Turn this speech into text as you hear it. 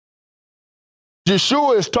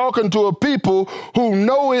Yeshua is talking to a people who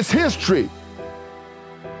know his history.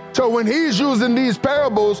 So when he's using these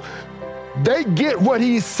parables, they get what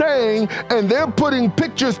he's saying, and they're putting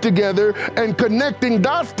pictures together and connecting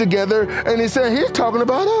dots together, and he's saying he's talking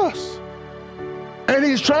about us. And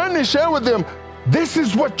he's trying to share with them, this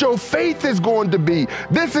is what your faith is going to be.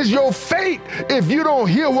 This is your fate if you don't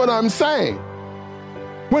hear what I'm saying.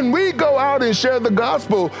 When we go out and share the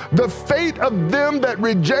gospel, the fate of them that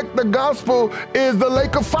reject the gospel is the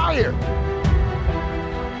lake of fire.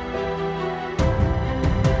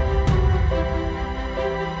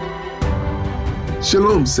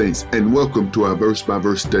 Shalom, saints, and welcome to our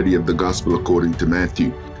verse-by-verse study of the Gospel according to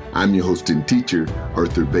Matthew. I'm your host and teacher,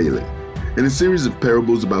 Arthur Bailey. In a series of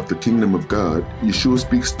parables about the kingdom of God, Yeshua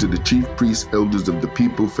speaks to the chief priests, elders of the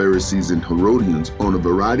people, Pharisees, and Herodians on a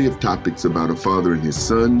variety of topics about a father and his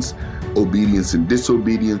sons, obedience and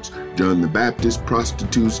disobedience, John the Baptist,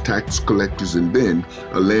 prostitutes, tax collectors, and then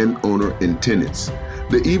a landowner and tenants.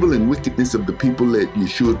 The evil and wickedness of the people led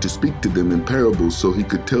Yeshua to speak to them in parables so he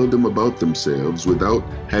could tell them about themselves without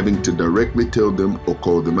having to directly tell them or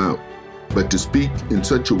call them out, but to speak in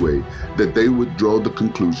such a way that they would draw the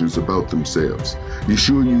conclusions about themselves.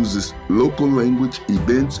 Yeshua uses local language,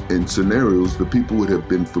 events, and scenarios the people would have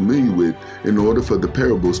been familiar with in order for the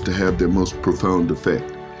parables to have their most profound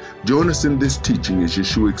effect. Join us in this teaching as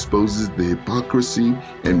Yeshua exposes the hypocrisy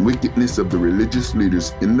and wickedness of the religious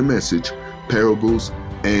leaders in the message, parables,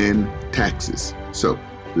 and taxes. So,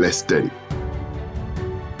 let's study.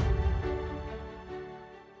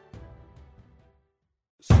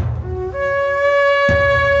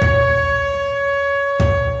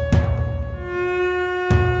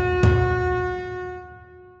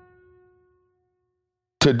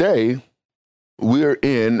 Today, we're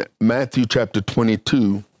in Matthew chapter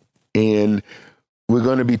 22, and we're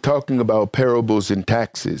going to be talking about parables and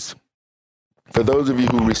taxes. For those of you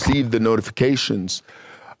who received the notifications,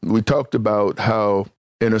 we talked about how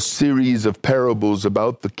in a series of parables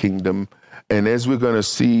about the kingdom, and as we're going to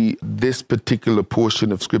see this particular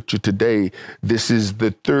portion of scripture today, this is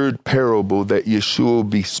the third parable that Yeshua will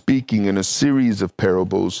be speaking in a series of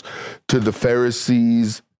parables to the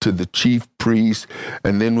Pharisees, to the chief priests,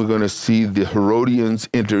 and then we're going to see the Herodians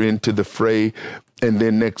enter into the fray. And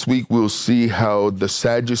then next week, we'll see how the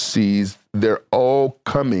Sadducees, they're all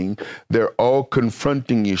coming, they're all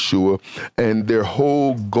confronting Yeshua, and their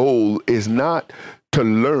whole goal is not to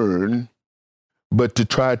learn, but to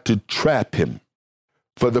try to trap him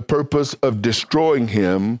for the purpose of destroying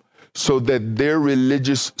him so that their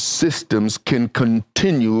religious systems can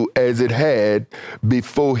continue as it had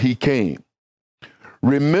before he came.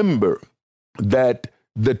 Remember that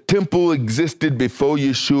the temple existed before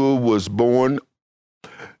Yeshua was born,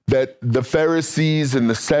 that the Pharisees and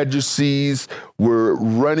the Sadducees were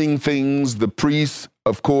running things. The priests,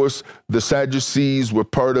 of course, the Sadducees were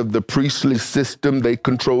part of the priestly system. They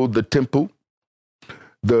controlled the temple.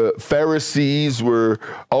 The Pharisees were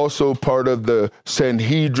also part of the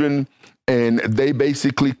Sanhedrin, and they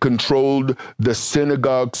basically controlled the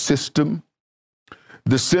synagogue system.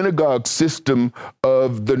 The synagogue system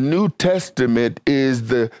of the New Testament is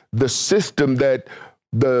the system that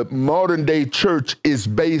the modern day church is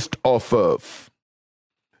based off of.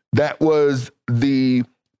 That was the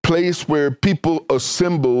place where people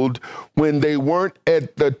assembled when they weren't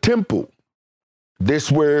at the temple.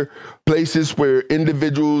 This were places where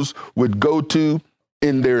individuals would go to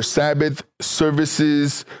in their Sabbath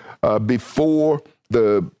services before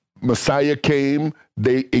the Messiah came.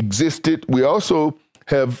 They existed. We also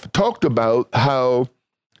have talked about how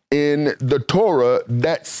in the Torah,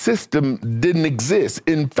 that system didn't exist.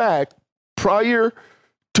 In fact, prior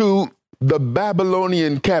to the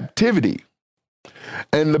Babylonian captivity,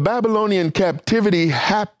 and the Babylonian captivity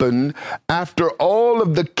happened after all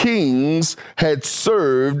of the kings had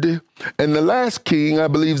served, and the last king, I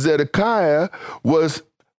believe Zedekiah,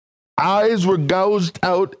 eyes were gouged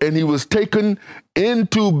out and he was taken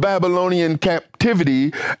into Babylonian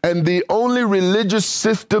captivity, and the only religious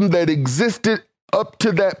system that existed up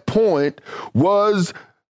to that point was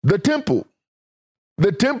the temple.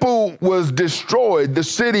 The temple was destroyed. The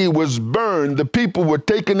city was burned. The people were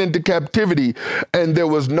taken into captivity, and there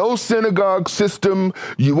was no synagogue system.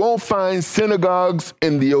 You won't find synagogues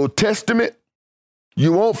in the Old Testament.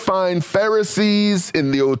 You won't find Pharisees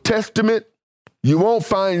in the Old Testament. You won't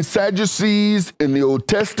find Sadducees in the Old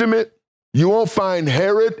Testament. You won't find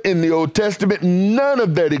Herod in the Old Testament. None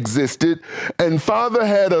of that existed. And Father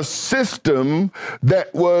had a system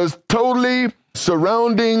that was totally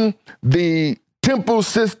surrounding the temple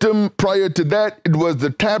system. Prior to that, it was the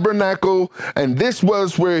tabernacle, and this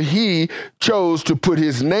was where he chose to put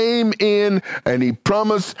his name in, and he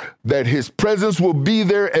promised that his presence will be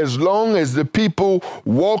there as long as the people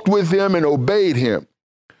walked with him and obeyed him.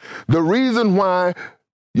 The reason why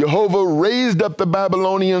Jehovah raised up the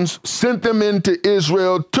Babylonians, sent them into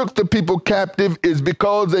Israel, took the people captive, is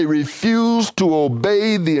because they refused to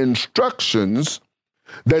obey the instructions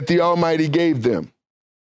that the Almighty gave them.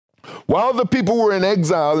 While the people were in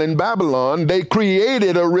exile in Babylon, they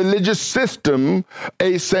created a religious system,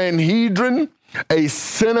 a Sanhedrin, a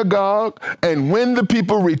synagogue, and when the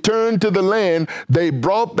people returned to the land, they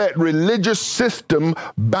brought that religious system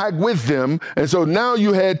back with them. And so now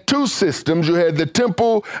you had two systems. You had the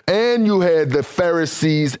temple and you had the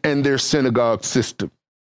Pharisees and their synagogue system.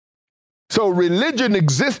 So religion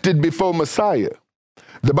existed before Messiah.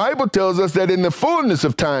 The Bible tells us that in the fullness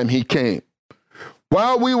of time he came.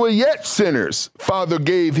 While we were yet sinners, Father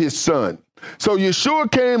gave his son. So Yeshua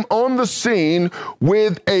came on the scene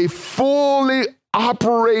with a fully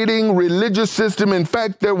operating religious system. In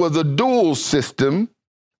fact, there was a dual system.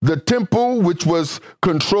 The temple, which was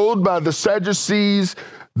controlled by the Sadducees,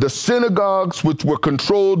 the synagogues, which were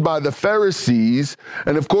controlled by the Pharisees,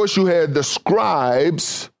 and of course you had the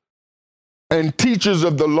scribes and teachers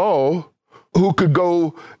of the law who could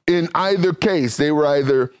go in either case. They were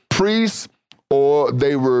either priests or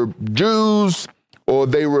they were Jews, or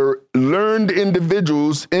they were learned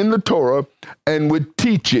individuals in the Torah and would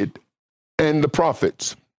teach it, and the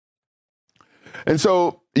prophets. And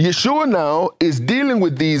so Yeshua now is dealing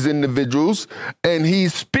with these individuals, and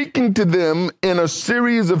he's speaking to them in a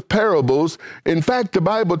series of parables. In fact, the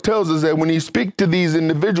Bible tells us that when he speaks to these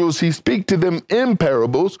individuals, he speaks to them in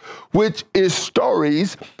parables, which is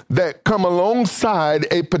stories that come alongside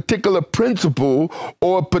a particular principle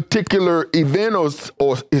or a particular event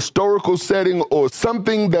or historical setting or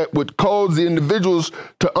something that would cause the individuals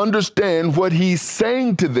to understand what he's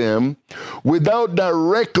saying to them without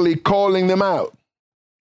directly calling them out.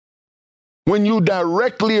 When you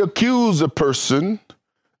directly accuse a person,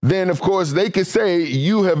 then of course they could say,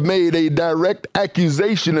 you have made a direct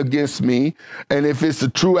accusation against me. And if it's a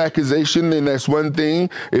true accusation, then that's one thing.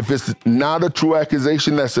 If it's not a true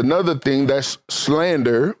accusation, that's another thing. That's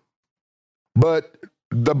slander. But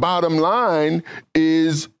the bottom line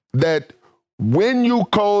is that when you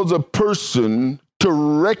cause a person to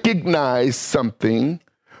recognize something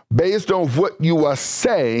based on what you are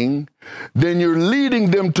saying, then you're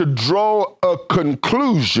leading them to draw a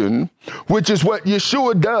conclusion, which is what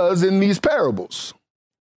Yeshua does in these parables.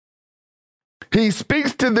 He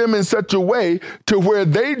speaks to them in such a way to where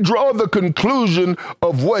they draw the conclusion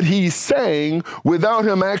of what he's saying without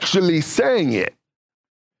him actually saying it.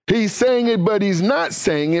 He's saying it, but he's not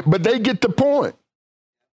saying it, but they get the point.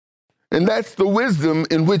 And that's the wisdom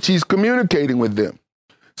in which he's communicating with them.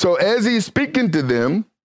 So as he's speaking to them,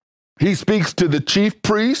 he speaks to the chief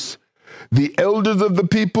priests, the elders of the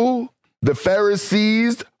people, the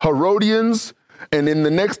Pharisees, Herodians, and in the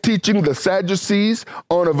next teaching, the Sadducees,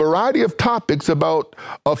 on a variety of topics about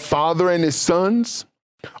a father and his sons,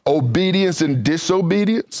 obedience and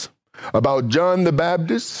disobedience, about John the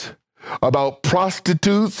Baptist, about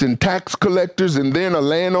prostitutes and tax collectors, and then a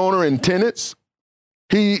landowner and tenants.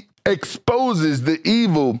 He exposes the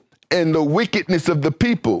evil and the wickedness of the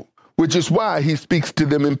people, which is why he speaks to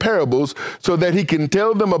them in parables, so that he can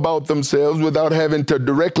tell them about themselves without having to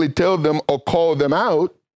directly tell them or call them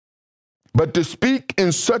out, but to speak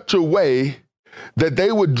in such a way that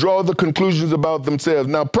they would draw the conclusions about themselves.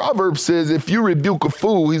 Now, Proverbs says if you rebuke a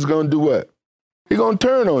fool, he's going to do what? He's going to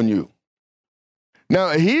turn on you.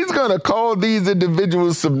 Now, he's going to call these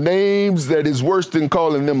individuals some names that is worse than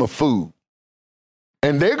calling them a fool.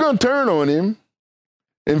 And they're going to turn on him.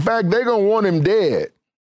 In fact, they're going to want him dead.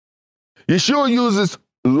 Yeshua uses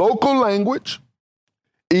local language,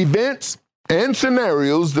 events, and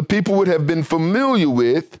scenarios the people would have been familiar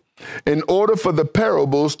with in order for the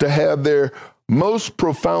parables to have their most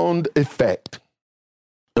profound effect.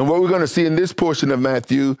 And what we're going to see in this portion of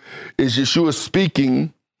Matthew is Yeshua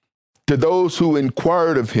speaking to those who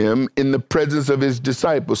inquired of him in the presence of his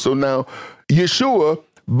disciples. So now Yeshua,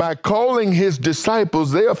 by calling his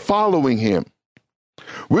disciples, they are following him.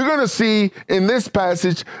 We're going to see in this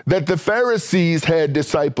passage that the Pharisees had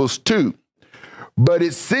disciples too. But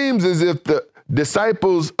it seems as if the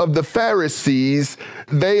disciples of the Pharisees,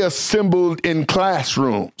 they assembled in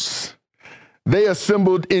classrooms. They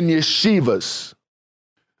assembled in yeshivas.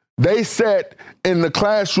 They sat in the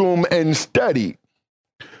classroom and studied.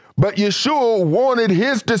 But Yeshua wanted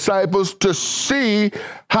his disciples to see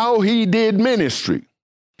how he did ministry.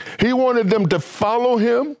 He wanted them to follow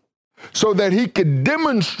him, so that he could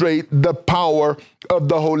demonstrate the power of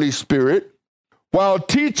the Holy Spirit while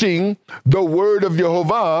teaching the word of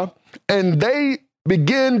Jehovah, and they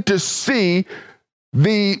begin to see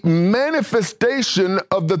the manifestation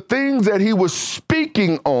of the things that he was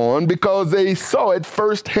speaking on because they saw it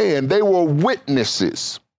firsthand. They were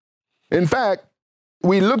witnesses. In fact,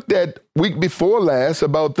 we looked at week before last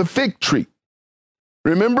about the fig tree.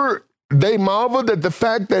 Remember, they marveled at the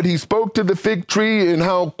fact that he spoke to the fig tree and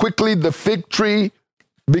how quickly the fig tree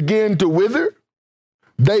began to wither.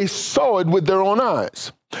 They saw it with their own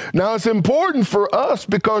eyes. Now, it's important for us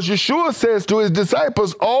because Yeshua says to his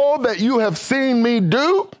disciples, all that you have seen me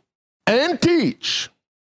do and teach.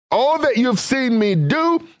 All that you've seen me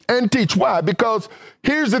do and teach. Why? Because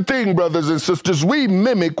here's the thing, brothers and sisters, we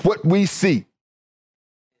mimic what we see.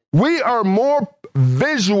 We are more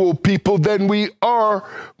visual people than we are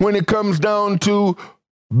when it comes down to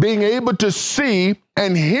being able to see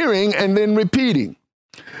and hearing and then repeating.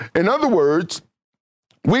 In other words,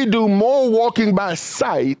 we do more walking by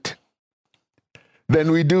sight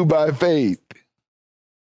than we do by faith.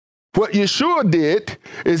 What Yeshua did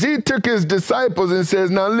is he took his disciples and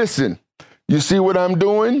says, now listen, you see what I'm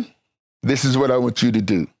doing? This is what I want you to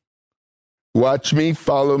do. Watch me,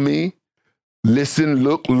 follow me, listen,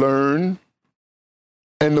 look, learn,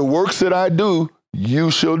 and the works that I do,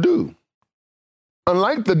 you shall do.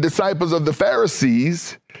 Unlike the disciples of the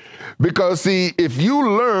Pharisees, because see, if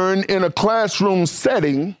you learn in a classroom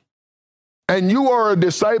setting and you are a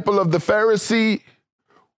disciple of the Pharisee,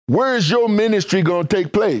 where is your ministry going to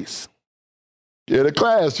take place? In a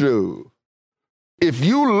classroom. If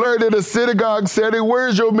you learn in a synagogue setting, where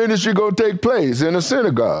is your ministry going to take place? In a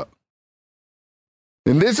synagogue.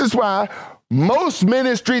 And this is why most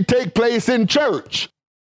ministry take place in church,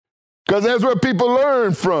 because that's where people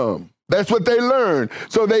learn from. That's what they learn.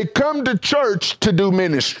 So they come to church to do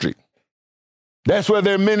ministry. That's where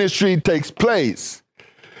their ministry takes place.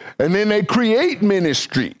 And then they create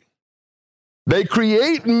ministry. They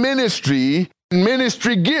create ministry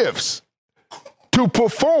gifts to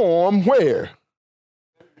perform where?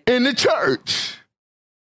 In the church.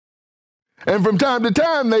 And from time to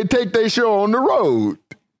time, they take their show on the road.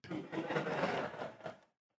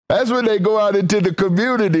 That's when they go out into the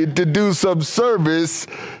community to do some service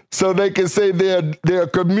so they can say they're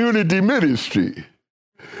community ministry.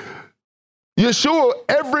 Yeshua,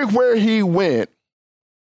 everywhere he went,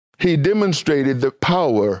 he demonstrated the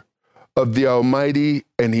power of the Almighty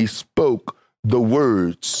and he spoke the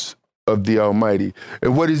words of the Almighty.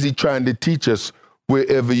 And what is he trying to teach us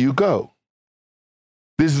wherever you go?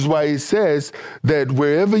 This is why he says that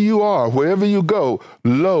wherever you are, wherever you go,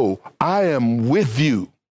 lo, I am with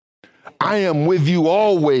you. I am with you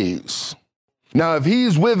always. Now, if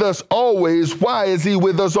he's with us always, why is he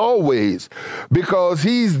with us always? Because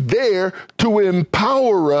he's there to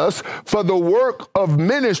empower us for the work of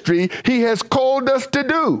ministry he has called us to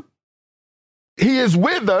do. He is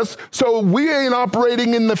with us, so we ain't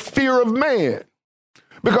operating in the fear of man.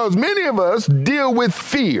 Because many of us deal with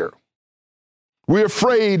fear. We're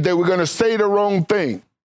afraid that we're going to say the wrong thing.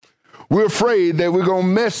 We're afraid that we're going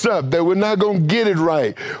to mess up, that we're not going to get it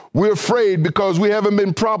right. We're afraid because we haven't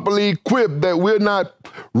been properly equipped, that we're not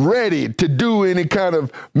ready to do any kind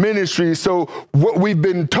of ministry. So what we've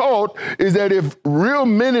been taught is that if real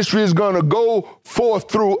ministry is going to go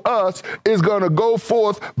forth through us, it's going to go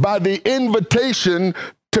forth by the invitation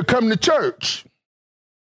to come to church.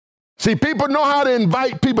 See, people know how to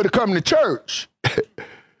invite people to come to church.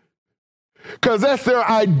 Because that's their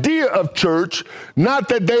idea of church, not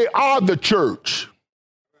that they are the church.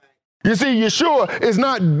 You see, Yeshua is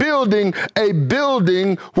not building a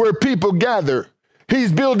building where people gather.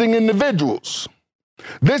 He's building individuals.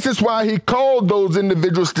 This is why he called those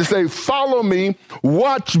individuals to say, follow me,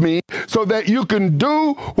 watch me, so that you can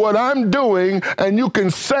do what I'm doing and you can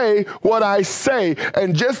say what I say.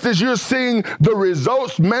 And just as you're seeing the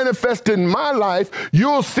results manifest in my life,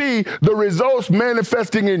 you'll see the results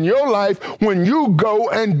manifesting in your life when you go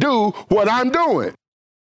and do what I'm doing.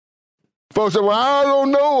 Folks say, well, I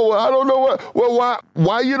don't know what. Well,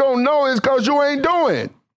 why you don't know is because you ain't doing.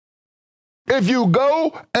 If you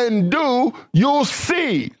go and do, you'll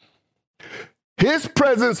see. His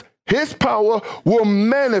presence, his power will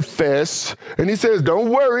manifest. And he says, don't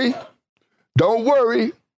worry. Don't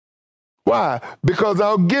worry. Why? Because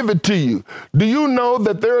I'll give it to you. Do you know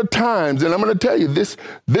that there are times, and I'm going to tell you,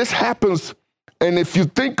 this happens, and if you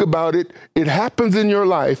think about it, it happens in your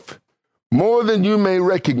life more than you may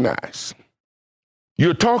recognize.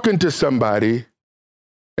 You're talking to somebody,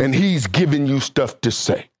 and he's giving you stuff to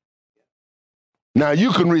say. Now,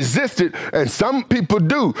 you can resist it, and some people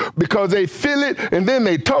do because they feel it, and then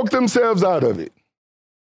they talk themselves out of it.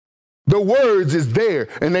 The words is there,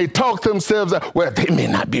 and they talk themselves out. Well, they may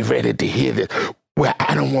not be ready to hear this. Well,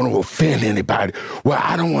 I don't want to offend anybody. Well,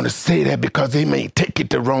 I don't want to say that because they may take it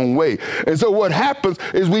the wrong way. And so what happens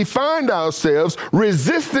is we find ourselves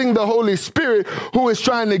resisting the Holy Spirit, who is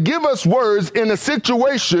trying to give us words in a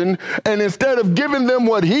situation, and instead of giving them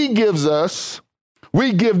what he gives us,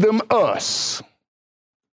 we give them us.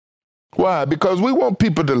 Why? Because we want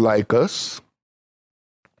people to like us.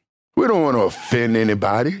 We don't want to offend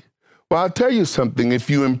anybody. Well, I'll tell you something. If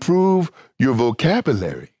you improve your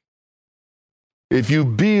vocabulary, if you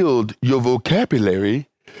build your vocabulary,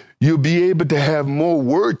 you'll be able to have more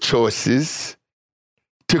word choices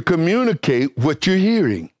to communicate what you're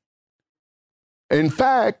hearing. In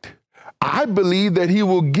fact, I believe that he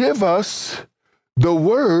will give us the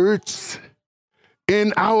words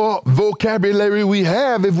in our vocabulary we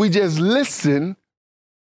have if we just listen.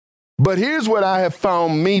 But here's what I have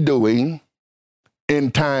found me doing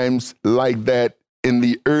in times like that in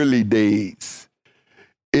the early days.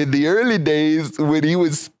 In the early days, when he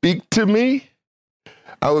would speak to me,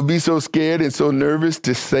 I would be so scared and so nervous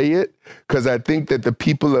to say it because I think that the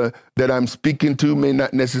people that I'm speaking to may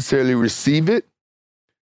not necessarily receive it.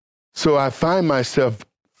 So I find myself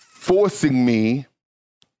forcing me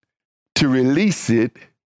to release it,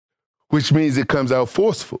 which means it comes out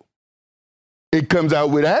forceful. It comes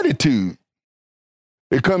out with attitude.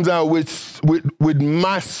 It comes out with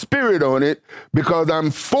my spirit on it because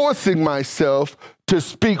I'm forcing myself to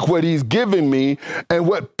speak what he's giving me. And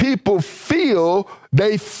what people feel,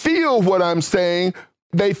 they feel what I'm saying.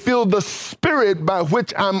 They feel the spirit by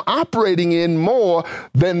which I'm operating in more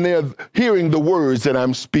than they're hearing the words that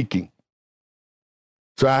I'm speaking.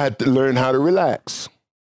 So I had to learn how to relax.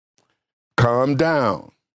 Calm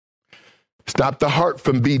down. Stop the heart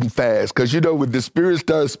from beating fast. Because, you know, when the Spirit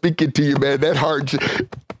starts speaking to you, man, that heart,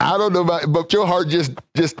 I don't know about, but your heart just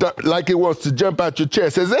start, like it wants to jump out your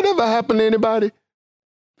chest. Has that ever happened to anybody?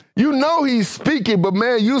 You know he's speaking, but,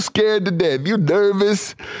 man, you scared to death. You're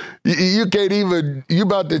nervous. You can't even, you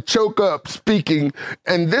about to choke up speaking.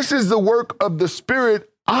 And this is the work of the Spirit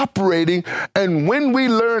operating. And when we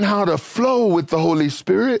learn how to flow with the Holy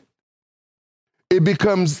Spirit, it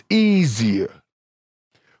becomes easier.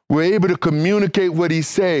 We're able to communicate what he's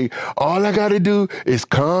saying. All I got to do is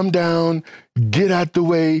calm down, get out the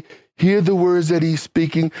way, hear the words that he's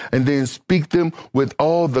speaking, and then speak them with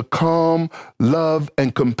all the calm, love,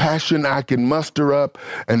 and compassion I can muster up,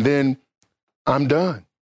 and then I'm done.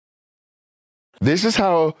 This is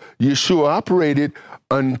how Yeshua operated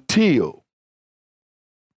until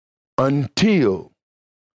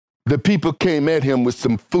the people came at him with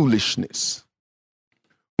some foolishness.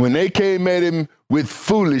 When they came at him with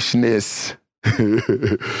foolishness,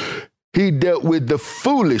 he dealt with the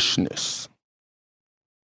foolishness.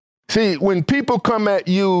 See, when people come at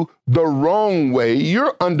you the wrong way,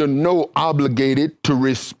 you're under no obligated to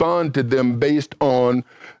respond to them based on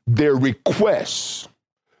their requests.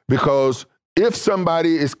 Because if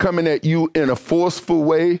somebody is coming at you in a forceful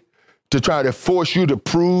way to try to force you to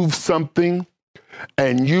prove something,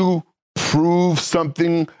 and you prove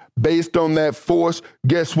something based on that force,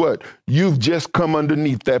 guess what? You've just come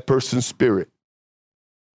underneath that person's spirit.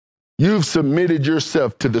 You've submitted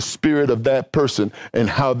yourself to the spirit of that person and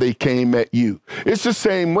how they came at you. It's the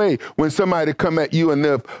same way when somebody come at you and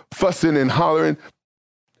they're fussing and hollering.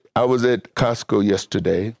 I was at Costco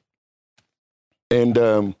yesterday,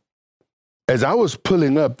 and as I was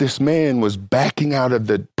pulling up, this man was backing out of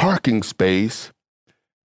the parking space,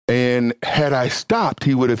 and had I stopped,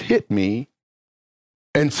 he would have hit me.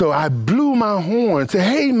 And so I blew my horn, said,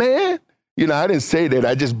 "Hey, man." You know, I didn't say that.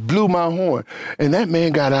 I just blew my horn. And that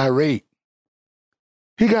man got irate.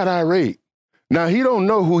 He got irate. Now, he don't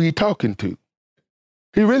know who he talking to.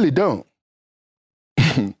 He really don't.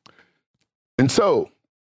 And so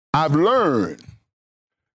I've learned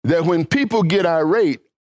that when people get irate,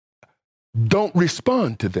 don't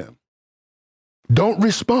respond to them. Don't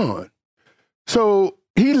respond. So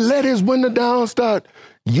he let his window down, start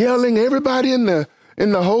yelling. Everybody in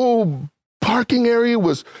the whole parking area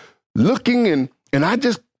was looking, and I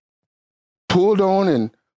just pulled on and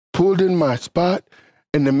pulled in my spot,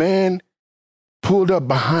 and the man pulled up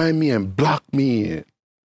behind me and blocked me in.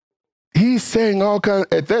 He's saying all kinds.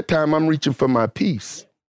 At that time, I'm reaching for my peace.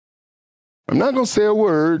 I'm not going to say a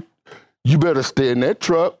word. You better stay in that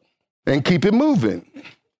truck and keep it moving.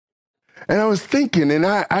 And I was thinking, and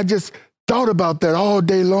I just thought about that all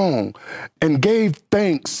day long and gave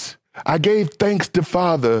thanks. I gave thanks to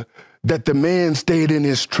Father that the man stayed in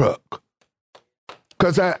his truck.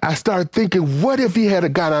 Because I started thinking, what if he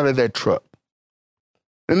had got out of that truck?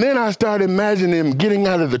 And then I started imagining him getting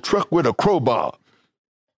out of the truck with a crowbar.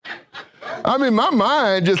 I mean, my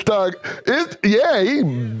mind just started, he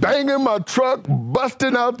banging my truck,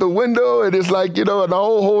 busting out the window. And it's like, and the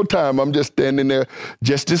whole time I'm just standing there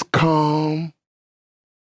just as calm.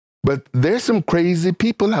 But there's some crazy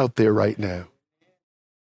people out there right now.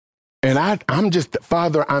 And I'm just,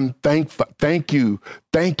 Father, I'm thankful. Thank you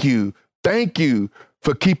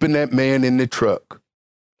for keeping that man in the truck.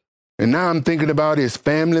 And now I'm thinking about his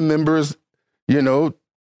family members,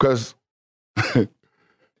 because,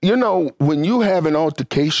 when you have an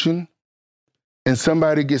altercation and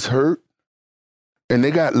somebody gets hurt and they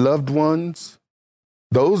got loved ones,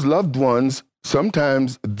 those loved ones,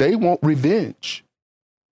 sometimes they want revenge.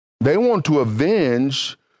 They want to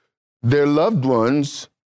avenge their loved ones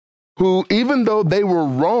who, even though they were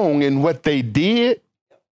wrong in what they did,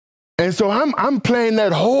 and so I'm playing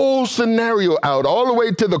that whole scenario out all the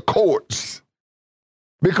way to the courts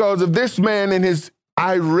because of this man and his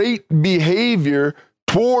irate behavior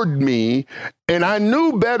toward me, and I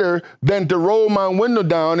knew better than to roll my window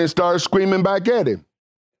down and start screaming back at him.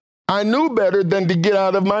 I knew better than to get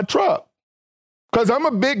out of my truck because I'm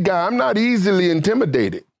a big guy. I'm not easily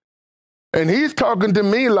intimidated. And he's talking to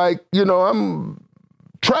me like, I'm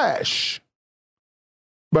trash.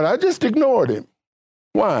 But I just ignored him.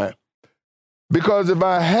 Why? Because if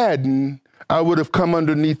I hadn't, I would have come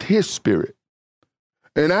underneath his spirit.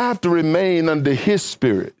 And I have to remain under his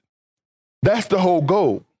spirit. That's the whole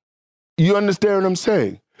goal. You understand what I'm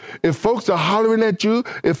saying? If folks are hollering at you,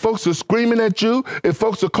 if folks are screaming at you, if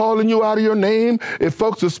folks are calling you out of your name, if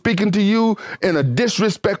folks are speaking to you in a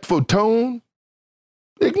disrespectful tone,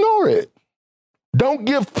 ignore it. Don't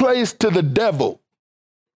give place to the devil.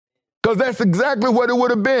 Because that's exactly what it would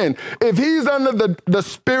have been. If he's under the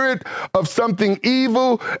spirit of something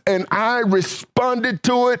evil and I responded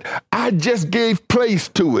to it, I just gave place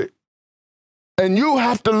to it. And you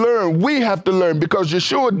have to learn, we have to learn, because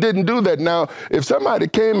Yeshua didn't do that. Now, if somebody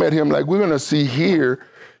came at him like we're going to see here,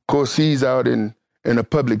 of course, he's out in a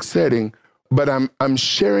public setting, but I'm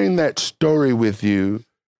sharing that story with you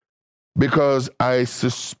because I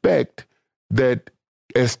suspect that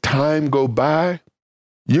as time go by,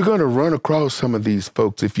 you're going to run across some of these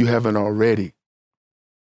folks if you haven't already,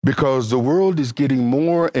 because the world is getting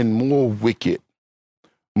more and more wicked,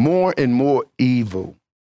 more and more evil.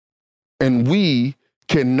 And we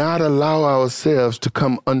cannot allow ourselves to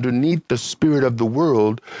come underneath the spirit of the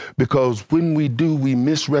world, because when we do, we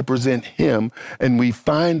misrepresent him and we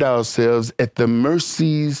find ourselves at the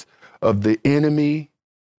mercies of the enemy,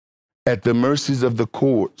 at the mercies of the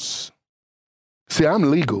courts. See,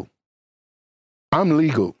 I'm legal. I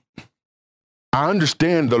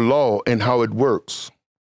understand the law and how it works.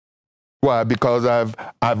 Why? Because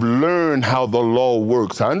I've learned how the law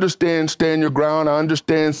works. I understand stand your ground. I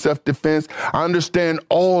understand self-defense. I understand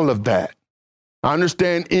all of that. I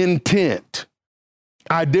understand intent,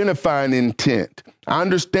 identifying intent. I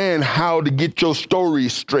understand how to get your story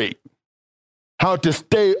straight, how to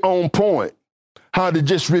stay on point, how to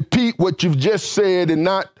just repeat what you've just said and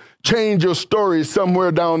not change your story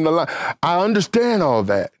somewhere down the line. I understand all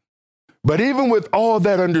that. But even with all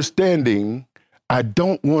that understanding, I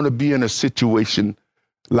don't want to be in a situation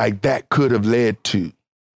like that could have led to.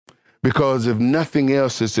 Because if nothing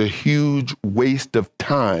else, it's a huge waste of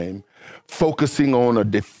time focusing on a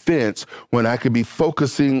defense when I could be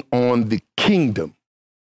focusing on the kingdom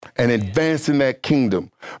and advancing that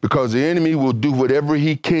kingdom. Because the enemy will do whatever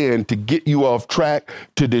he can to get you off track,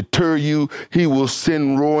 to deter you. He will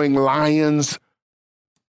send roaring lions.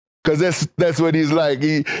 Because that's what he's like.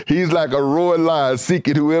 He's like a roaring lion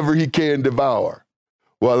seeking whoever he can devour.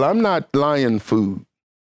 Well, I'm not lion food.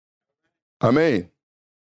 Amen.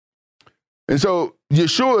 And so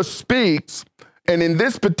Yeshua speaks, and in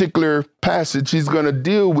this particular passage, he's going to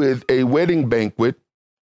deal with a wedding banquet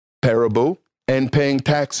parable and paying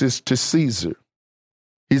taxes to Caesar.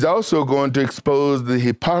 He's also going to expose the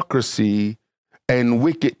hypocrisy and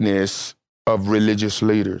wickedness of religious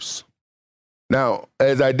leaders. Now,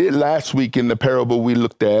 as I did last week in the parable we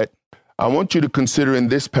looked at, I want you to consider in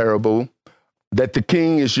this parable that the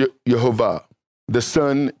king is Yehovah, the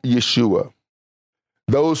son Yeshua.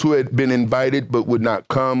 Those who had been invited but would not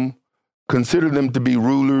come, consider them to be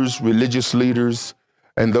rulers, religious leaders,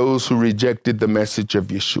 and those who rejected the message of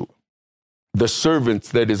Yeshua. The servants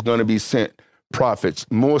that is going to be sent, prophets,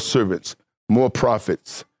 more servants, more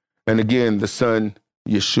prophets, and again, the son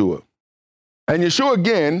Yeshua. And Yeshua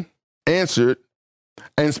again answered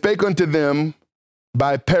and spake unto them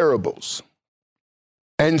by parables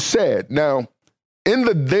and said, now, in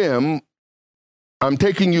the them, I'm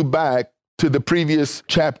taking you back to the previous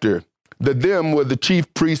chapter. The them were the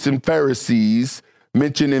chief priests and Pharisees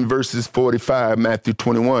mentioned in verses 45, Matthew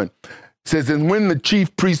 21. It says, and when the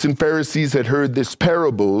chief priests and Pharisees had heard this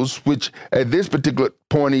parables, which at this particular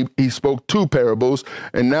point he spoke two parables,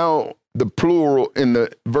 and now the plural in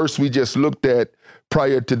the verse we just looked at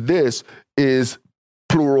prior to this is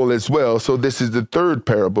plural as well. So this is the third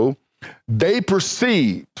parable. They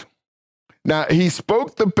perceived. Now, he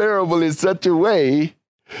spoke the parable in such a way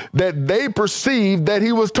that they perceived that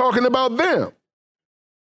he was talking about them.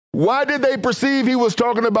 Why did they perceive he was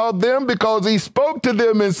talking about them? Because he spoke to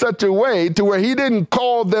them in such a way to where he didn't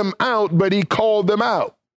call them out, but he called them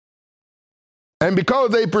out. And because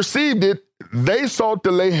they perceived it, they sought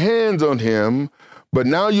to lay hands on him. But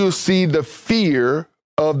now you see the fear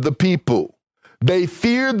of the people. They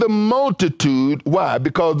feared the multitude. Why?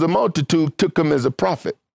 Because the multitude took him as a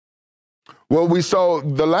prophet. Well, we saw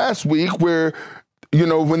the last week where,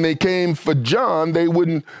 when they came for John,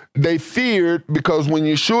 they feared because when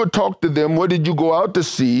Yeshua talked to them, what did you go out to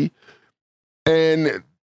see? And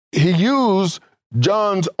he used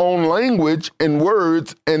John's own language and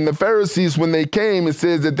words. And the Pharisees, when they came, it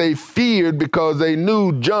says that they feared because they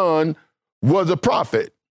knew John was a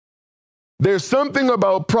prophet. There's something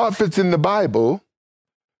about prophets in the Bible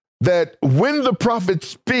that when the prophet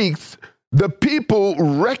speaks, the people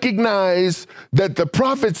recognize that the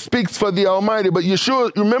prophet speaks for the Almighty. But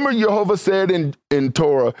Yeshua, remember Jehovah said in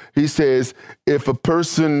Torah, he says, if a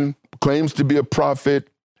person claims to be a prophet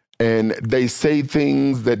and they say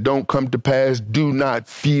things that don't come to pass, do not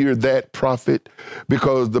fear that prophet,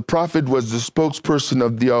 because the prophet was the spokesperson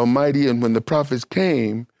of the Almighty. And when the prophets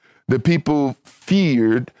came, the people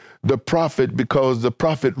feared the prophet because the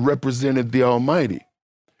prophet represented the Almighty.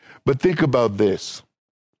 But think about this.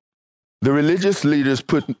 The religious leaders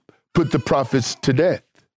put the prophets to death.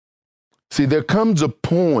 See, there comes a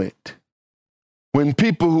point when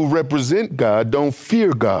people who represent God don't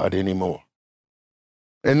fear God anymore.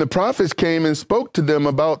 And the prophets came and spoke to them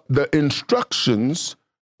about the instructions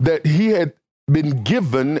that he had been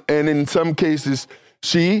given, and in some cases,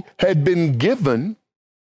 she had been given,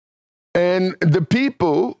 and the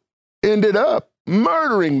people ended up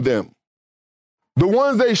murdering them. The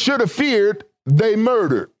ones they should have feared, they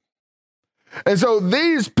murdered. And so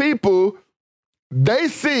these people, they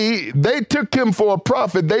took him for a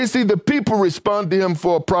prophet. They see the people respond to him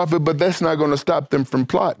for a prophet, but that's not going to stop them from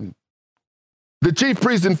plotting. The chief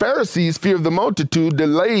priests and Pharisees, fear of the multitude,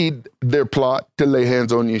 delayed their plot to lay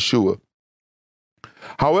hands on Yeshua.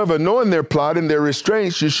 However, knowing their plot and their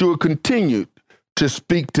restraints, Yeshua continued to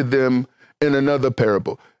speak to them in another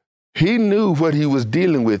parable. He knew what he was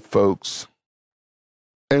dealing with, folks.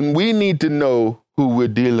 And we need to know who we're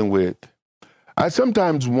dealing with. I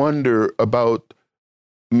sometimes wonder about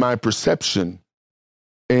my perception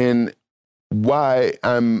and why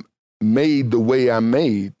I'm made the way I'm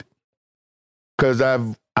made. Because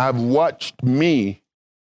I've watched me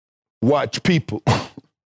watch people.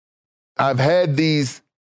 I've had these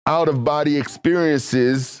out-of-body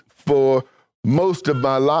experiences for most of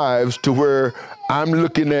my lives to where I'm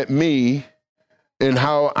looking at me and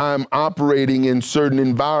how I'm operating in certain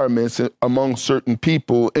environments among certain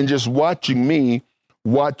people and just watching me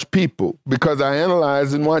watch people because I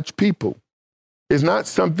analyze and watch people. It's not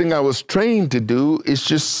something I was trained to do. It's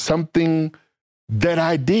just something that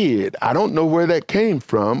I did. I don't know where that came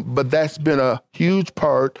from, but that's been a huge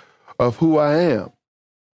part of who I am.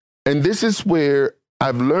 And this is where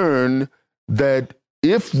I've learned that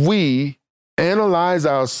if we analyze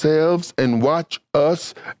ourselves and watch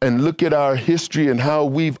us and look at our history and how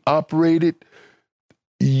we've operated,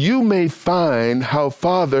 you may find how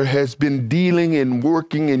Father has been dealing and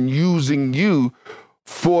working and using you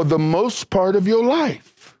for the most part of your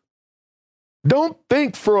life. Don't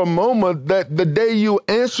think for a moment that the day you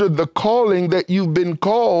answer the calling that you've been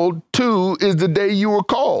called to is the day you were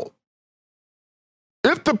called.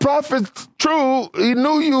 If the prophet's true, he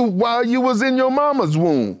knew you while you was in your mama's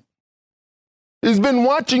womb. He's been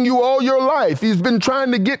watching you all your life. He's been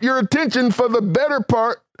trying to get your attention for the better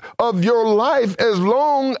part of your life as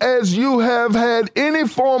long as you have had any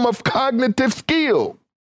form of cognitive skill.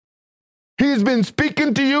 He's been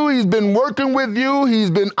speaking to you. He's been working with you. He's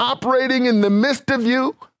been operating in the midst of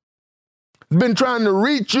you. He's been trying to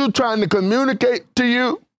reach you, trying to communicate to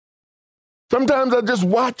you. Sometimes I just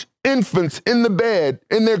watch infants in the bed,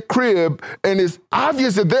 in their crib, and it's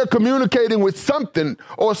obvious that they're communicating with something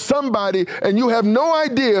or somebody, and you have no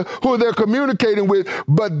idea who they're communicating with,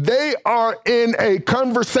 but they are in a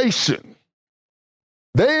conversation.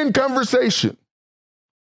 They're in conversation.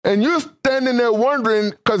 And you're standing there wondering,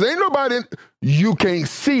 because ain't nobody, you can't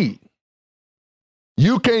see.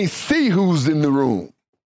 You can't see who's in the room.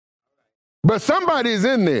 But somebody's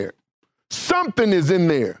in there. Something is in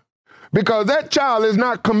there. Because that child is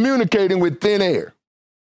not communicating with thin air.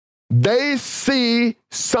 They see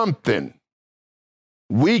something.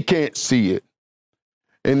 We can't see it.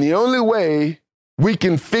 And the only way we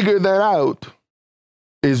can figure that out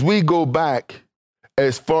is we go back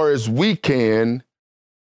as far as we can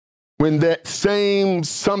when that same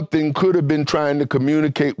something could have been trying to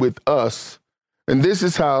communicate with us. And this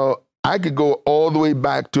is how I could go all the way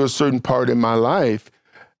back to a certain part in my life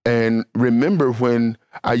and remember when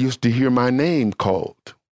I used to hear my name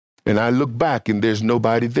called. And I look back and there's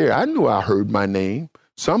nobody there. I knew I heard my name.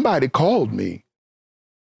 Somebody called me.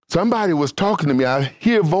 Somebody was talking to me. I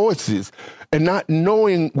hear voices and not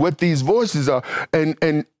knowing what these voices are.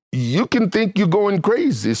 And you can think you're going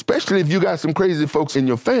crazy, especially if you got some crazy folks in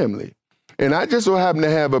your family. And I just so happen to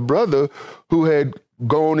have a brother who had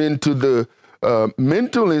gone into the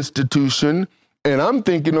mental institution, and I'm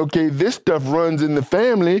thinking, okay, this stuff runs in the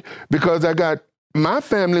family because my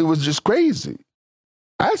family was just crazy.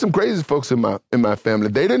 I had some crazy folks in my family.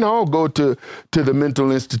 They didn't all go to the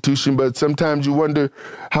mental institution, but sometimes you wonder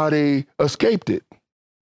how they escaped it.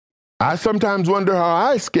 I sometimes wonder how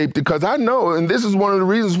I escaped it because I know, and this is one of the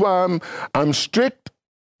reasons why I'm strict,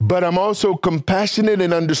 but I'm also compassionate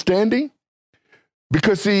and understanding.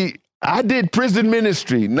 Because, see, I did prison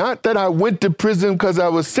ministry. Not that I went to prison because I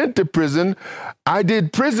was sent to prison. I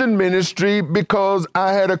did prison ministry because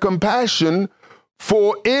I had a compassion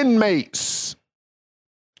for inmates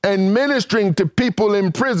and ministering to people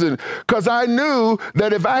in prison. Because I knew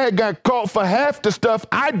that if I had got caught for half the stuff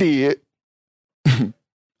I did,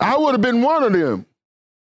 I would have been one of them.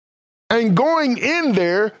 And going in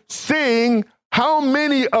there, seeing how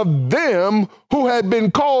many of them who had been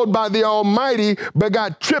called by the Almighty but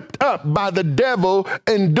got tripped up by the devil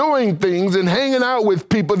and doing things and hanging out with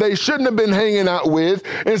people they shouldn't have been hanging out with,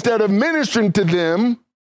 instead of ministering to them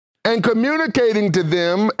and communicating to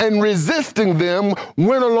them and resisting them,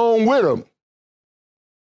 went along with them.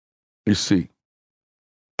 You see,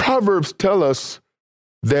 Proverbs tell us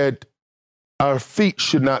that our feet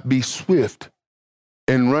should not be swift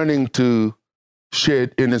in running to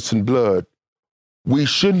shed innocent blood. We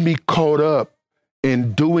shouldn't be caught up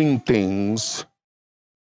in doing things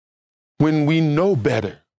when we know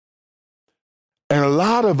better. And a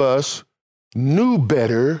lot of us knew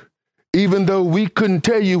better, even though we couldn't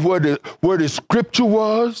tell you where the scripture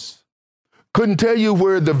was, couldn't tell you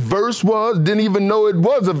where the verse was, didn't even know it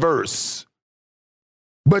was a verse.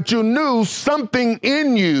 But you knew something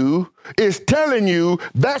in you is telling you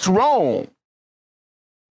that's wrong.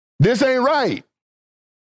 This ain't right.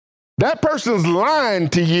 That person's lying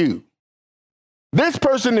to you. This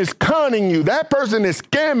person is conning you. That person is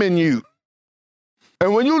scamming you.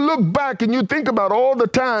 And when you look back and you think about all the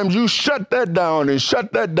times you shut that down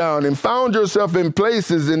and found yourself in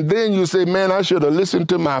places, and then you say, man, I should have listened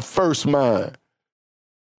to my first mind.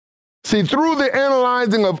 See, through the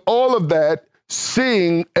analyzing of all of that,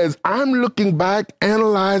 seeing as I'm looking back,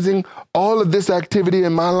 analyzing all of this activity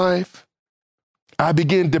in my life, I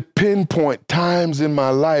began to pinpoint times in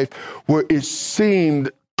my life where it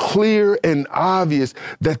seemed clear and obvious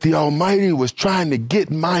that the Almighty was trying to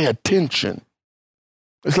get my attention.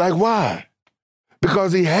 It's like, why?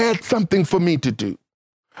 Because he had something for me to do.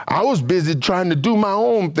 I was busy trying to do my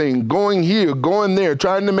own thing, going here, going there,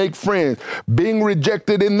 trying to make friends, being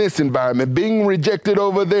rejected in this environment, being rejected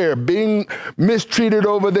over there, being mistreated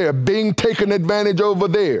over there, being taken advantage over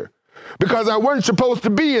there. Because I wasn't supposed to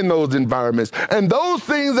be in those environments. And those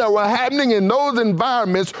things that were happening in those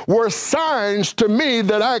environments were signs to me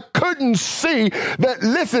that I couldn't see that,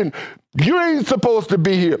 listen, you ain't supposed to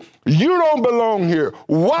be here. You don't belong here.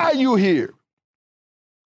 Why are you here?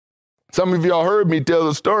 Some of y'all heard me tell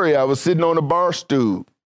the story. I was sitting on a bar stool,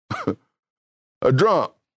 a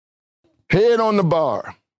drunk, head on the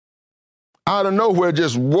bar. Out of nowhere,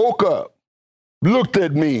 just woke up, looked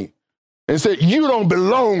at me, and said, you don't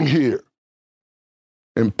belong here,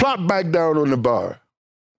 and plopped back down on the bar.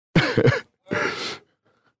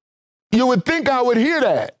 You would think I would hear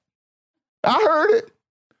that. I heard it,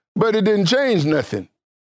 but it didn't change nothing.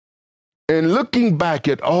 And looking back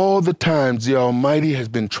at all the times the Almighty has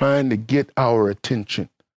been trying to get our attention,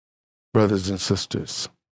 brothers and sisters,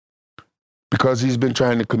 because he's been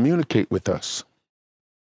trying to communicate with us.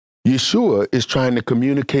 Yeshua is trying to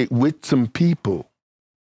communicate with some people.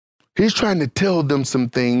 He's trying to tell them some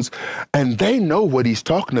things, and they know what he's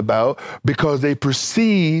talking about because they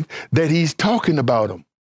perceive that he's talking about them.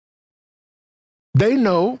 They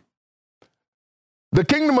know. The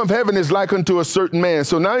kingdom of heaven is like unto a certain man.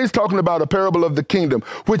 So now he's talking about a parable of the kingdom,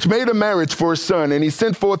 which made a marriage for his son. And he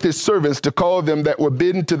sent forth his servants to call them that were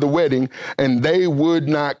bidden to the wedding, and they would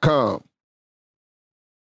not come.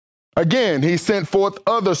 Again, he sent forth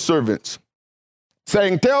other servants,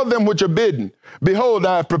 saying, tell them which are bidden, behold,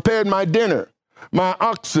 I have prepared my dinner. My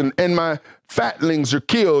oxen and my fatlings are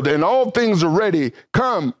killed, and all things are ready.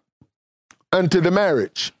 Come unto the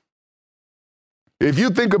marriage. If you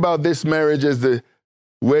think about this marriage as the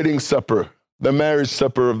wedding supper, the marriage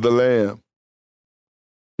supper of the Lamb,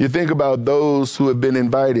 you think about those who have been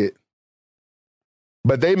invited,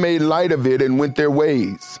 but they made light of it and went their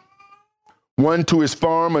ways. One to his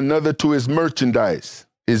farm, another to his merchandise,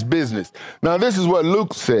 his business. Now, this is what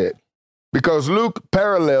Luke said, because Luke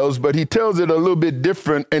parallels, but he tells it a little bit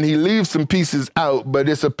different, and he leaves some pieces out, but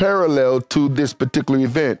it's a parallel to this particular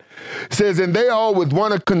event. It says, and they all with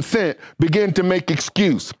one consent began to make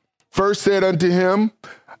excuse. First said unto him,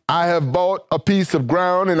 I have bought a piece of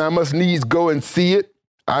ground, and I must needs go and see it.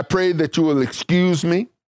 I pray that you will excuse me.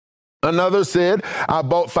 Another said, I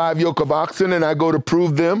bought 5 yoke of oxen, and I go to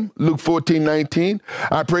prove them. Luke 14:19.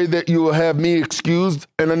 I pray that you will have me excused.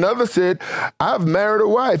 And another said, I've married a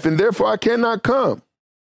wife, and therefore I cannot come.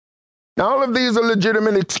 Now, all of these are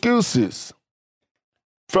legitimate excuses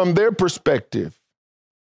from their perspective.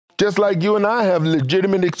 Just like you and I have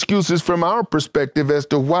legitimate excuses from our perspective as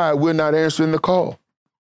to why we're not answering the call.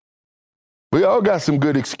 We all got some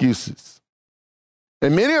good excuses.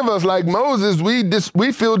 And many of us, like Moses,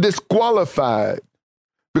 we feel disqualified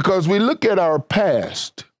because we look at our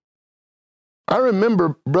past. I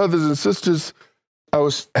remember, brothers and sisters, I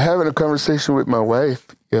was having a conversation with my wife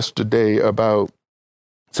yesterday about,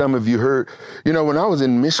 some of you heard, when I was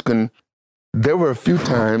in Michigan, there were a few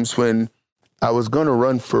times when I was going to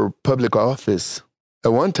run for public office.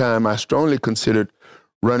 At one time, I strongly considered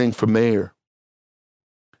running for mayor.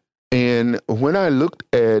 And when I looked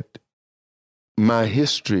at my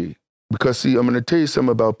history, because see, I'm going to tell you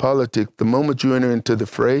something about politics. The moment you enter into the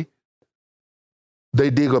fray, they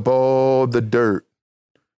dig up all the dirt.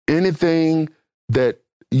 Anything that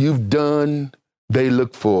you've done, they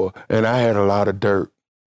look for. And I had a lot of dirt.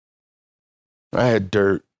 I had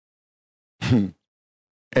dirt.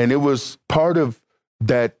 And it was part of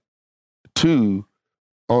that, too,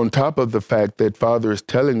 on top of the fact that Father is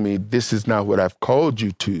telling me this is not what I've called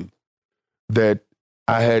you to, that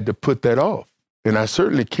I had to put that off. And I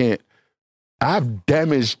certainly can't. I've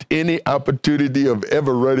damaged any opportunity of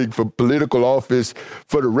ever running for political office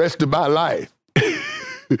for the rest of my life.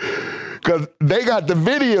 Because they got the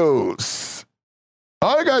videos.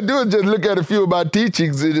 All I got to do is just look at a few of my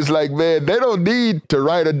teachings, and it's like, man, they don't need to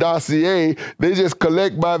write a dossier. They just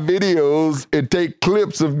collect my videos and take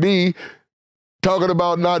clips of me talking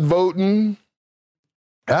about not voting.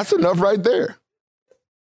 That's enough right there.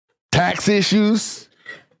 Tax issues.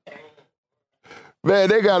 Man,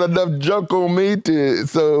 they got enough junk on me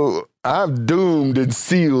so I've doomed and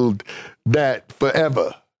sealed that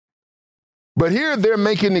forever. But here they're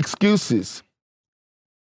making excuses.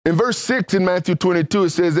 In verse 6 in Matthew 22, it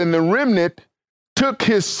says, and the remnant took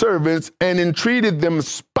his servants and entreated them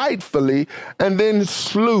spitefully and then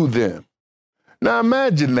slew them. Now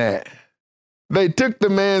imagine that. They took the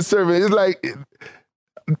man's servant. It's like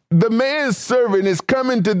the man's servant is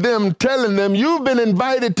coming to them, telling them, you've been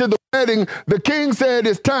invited to the wedding. The king said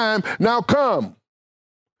it's time. Now come.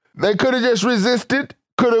 They could have just resisted,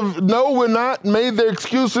 could have, no, we're not, made their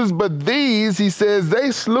excuses. But these, he says, they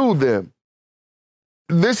slew them.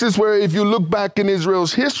 This is where, if you look back in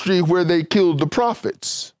Israel's history, where they killed the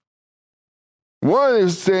prophets. One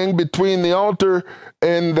is saying between the altar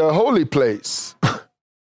and the holy place.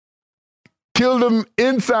 Killed them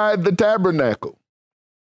inside the tabernacle.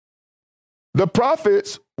 The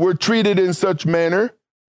prophets were treated in such manner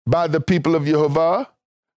by the people of Jehovah.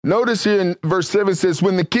 Notice here in verse 7 says,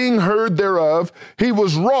 when the king heard thereof, he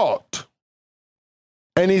was wroth,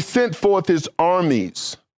 and he sent forth his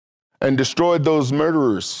armies and destroyed those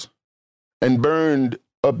murderers and burned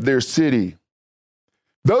up their city.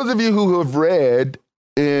 Those of you who have read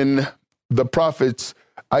in the prophets,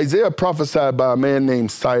 Isaiah prophesied by a man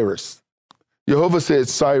named Cyrus. Jehovah said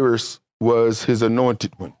Cyrus was his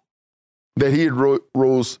anointed one, that he had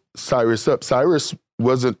rose Cyrus up. Cyrus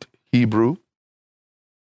wasn't Hebrew.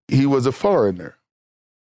 He was a foreigner.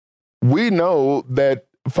 We know that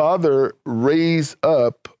Father raised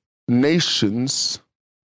up nations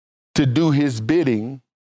to do his bidding,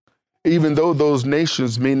 even though those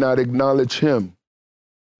nations may not acknowledge him.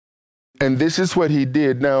 And this is what he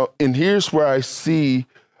did. Now, and here's where I see,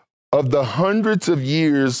 of the hundreds of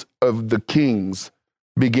years of the kings,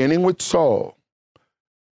 beginning with Saul,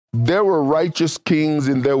 there were righteous kings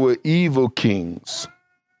and there were evil kings.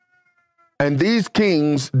 And these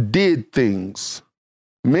kings did things.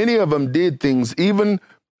 Many of them did things. Even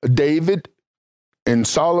David and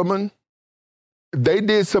Solomon, they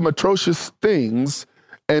did some atrocious things.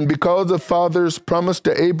 And because the Father's promise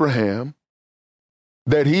to Abraham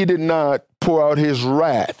that he did not pour out his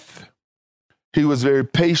wrath, he was very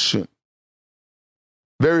patient.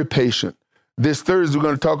 Very patient. This Thursday, we're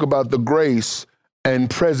going to talk about the grace and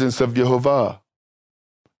presence of Jehovah.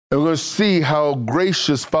 And we're going to see how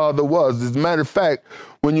gracious Father was. As a matter of fact,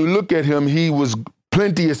 when you look at him, he was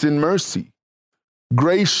plenteous in mercy,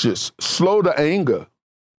 gracious, slow to anger.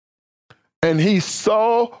 And he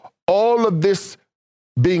saw all of this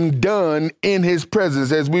being done in his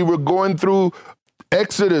presence. As we were going through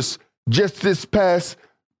Exodus just this past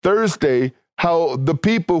Thursday, how the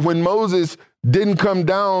people, when Moses didn't come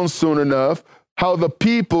down soon enough, how the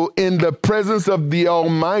people in the presence of the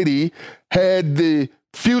Almighty had the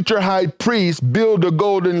future high priest build a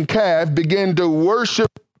golden calf, begin to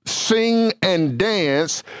worship, sing, and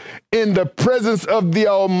dance in the presence of the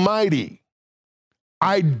Almighty.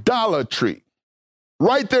 Idolatry,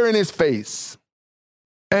 right there in his face.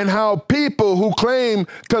 And how people who claim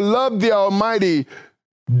to love the Almighty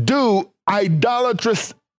do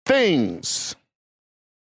idolatrous things.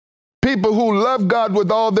 People who love God with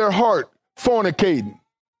all their heart, fornicating.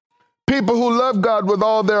 People who love God with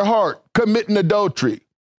all their heart, committing adultery.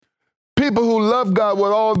 People who love God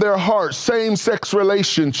with all their heart, same-sex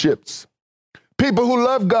relationships. People who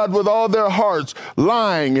love God with all their hearts,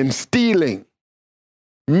 lying and stealing,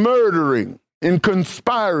 murdering and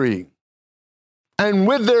conspiring. And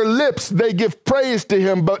with their lips, they give praise to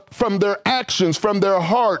him, but from their actions, from their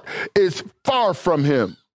heart, is far from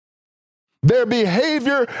him. Their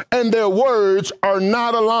behavior and their words are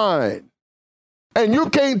not aligned. And you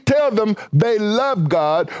can't tell them they love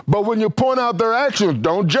God, but when you point out their actions,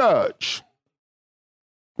 don't judge.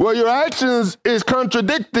 Well, your actions is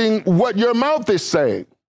contradicting what your mouth is saying.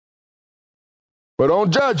 But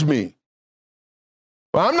don't judge me.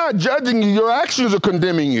 Well, I'm not judging you. Your actions are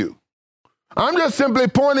condemning you. I'm just simply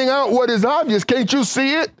pointing out what is obvious. Can't you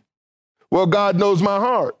see it? Well, God knows my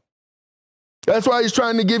heart. That's why he's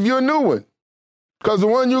trying to give you a new one. Because the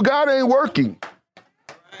one you got ain't working.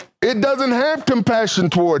 It doesn't have compassion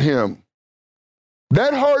toward him.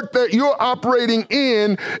 That heart that you're operating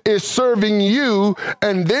in is serving you,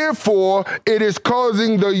 and therefore it is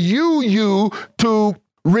causing the you to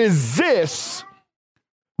resist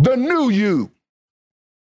the new you.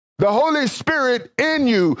 The Holy Spirit in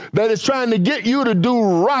you that is trying to get you to do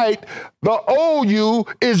right, the old you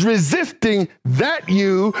is resisting that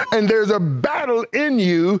you, and there's a battle in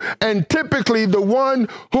you, and typically the one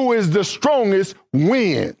who is the strongest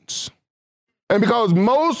wins. And because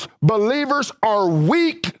most believers are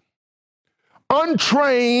weak,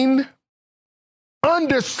 untrained,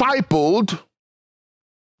 undiscipled,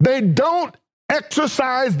 they don't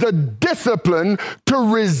exercise the discipline to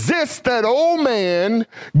resist that old man,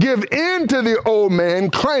 give in to the old man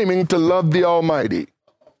claiming to love the Almighty.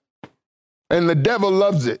 And the devil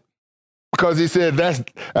loves it because he said,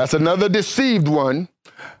 that's another deceived one.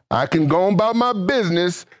 I can go on about my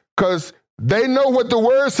business because they know what the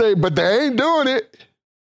word says, but they ain't doing it.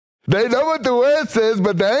 They know what the word says,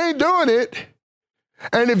 but they ain't doing it.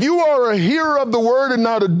 And if you are a hearer of the word and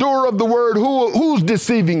not a doer of the word, who's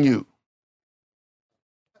deceiving you?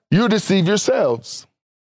 You deceive yourselves.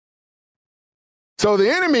 So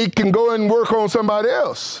the enemy can go and work on somebody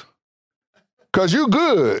else because you're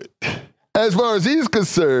good as far as he's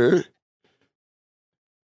concerned.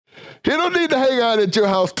 He don't need to hang out at your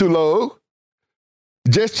house too long.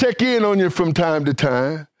 Just check in on you from time to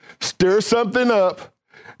time, stir something up,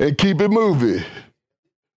 and keep it moving.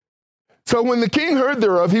 So when the king heard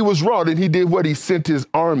thereof, he was wroth, and he did what? He sent his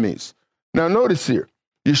armies. Now notice here,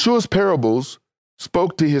 Yeshua's parables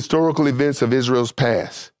spoke to historical events of Israel's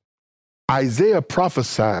past. Isaiah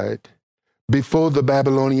prophesied before the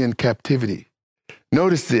Babylonian captivity.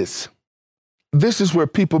 Notice this. This is where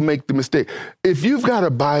people make the mistake. If you've got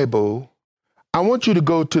a Bible, I want you to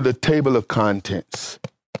go to the table of contents.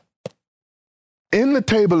 In the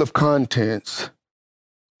table of contents,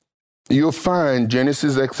 you'll find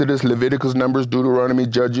Genesis, Exodus, Leviticus, Numbers, Deuteronomy,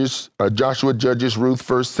 Judges, Joshua, Judges, Ruth,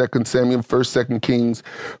 1st, 2nd Samuel, 1st, 2nd Kings,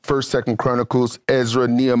 1st, 2nd Chronicles, Ezra,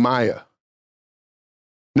 Nehemiah.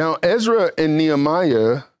 Now, Ezra and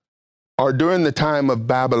Nehemiah are during the time of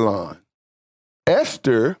Babylon.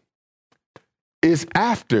 Esther is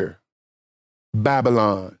after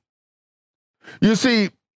Babylon. You see,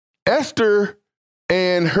 Esther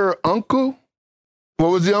and her uncle, what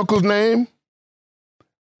was the uncle's name?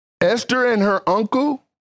 Esther and her uncle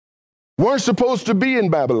weren't supposed to be in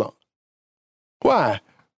Babylon. Why?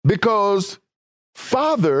 Because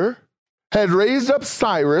Father had raised up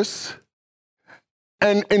Cyrus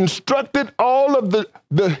and instructed all of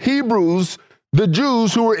the Hebrews, the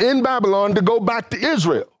Jews who were in Babylon, to go back to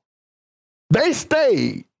Israel. They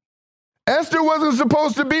stayed. Esther wasn't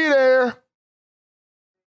supposed to be there,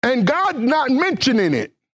 and God not mentioning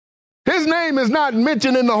it. His name is not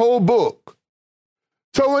mentioned in the whole book.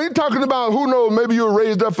 So when you're talking about, who knows, maybe you were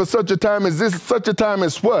raised up for such a time as this, such a time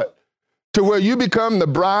as what? To where you become the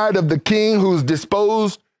bride of the king who's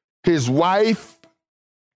disposed his wife.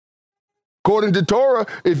 According to Torah,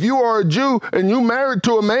 if you are a Jew and you married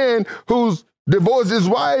to a man who's divorced his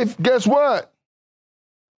wife, guess what?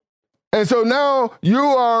 And so now you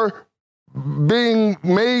are being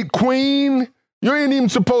made queen. You ain't even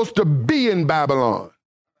supposed to be in Babylon.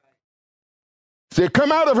 Say,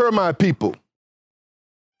 come out of her, my people.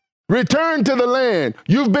 Return to the land.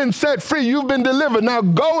 You've been set free. You've been delivered. Now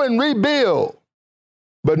go and rebuild.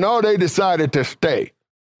 But no, they decided to stay.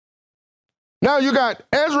 Now you got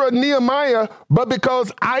Ezra and Nehemiah, but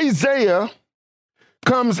because Isaiah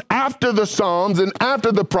comes after the Psalms and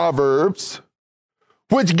after the Proverbs,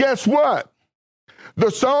 which guess what?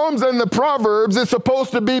 The Psalms and the Proverbs is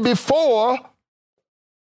supposed to be before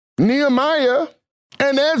Nehemiah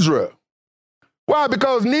and Ezra. Why?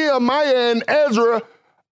 Because Nehemiah and Ezra,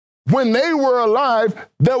 when they were alive,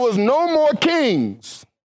 there was no more kings.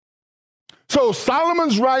 So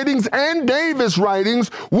Solomon's writings and David's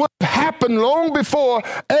writings would happen long before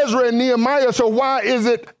Ezra and Nehemiah. So why is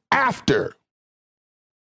it after?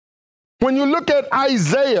 When you look at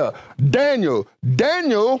Isaiah, Daniel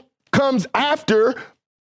comes after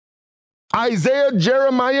Isaiah,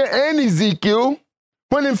 Jeremiah, and Ezekiel,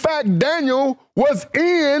 when in fact Daniel was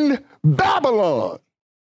in Babylon.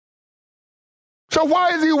 So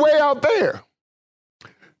why is he way out there?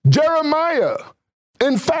 Jeremiah.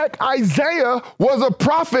 In fact, Isaiah was a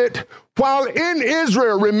prophet while in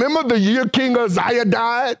Israel. Remember the year King Uzziah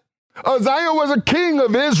died? Uzziah was a king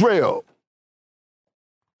of Israel.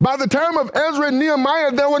 By the time of Ezra and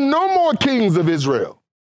Nehemiah, there were no more kings of Israel.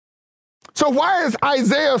 So why is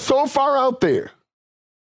Isaiah so far out there?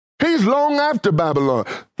 He's long after Babylon.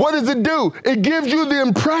 What does it do? It gives you the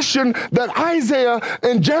impression that Isaiah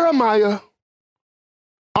and Jeremiah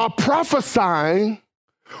are prophesying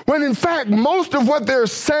when in fact most of what they're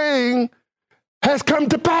saying has come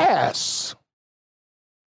to pass.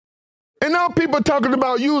 And now people are talking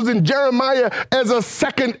about using Jeremiah as a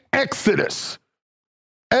second Exodus,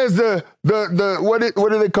 as what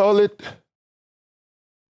do they call it?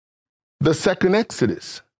 The second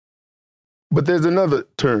Exodus. But there's another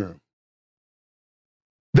term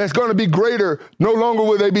that's going to be greater. No longer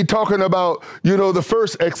will they be talking about, the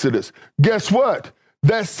first Exodus. Guess what?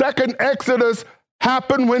 That second Exodus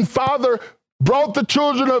happened when Father brought the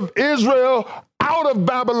children of Israel out of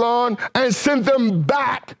Babylon and sent them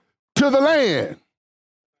back to the land.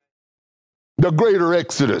 The greater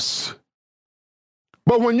Exodus.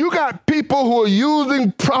 But when you got people who are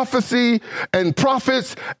using prophecy and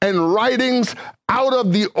prophets and writings out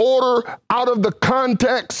of the order, out of the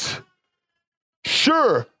context,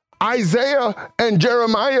 sure, Isaiah and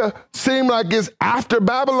Jeremiah seem like it's after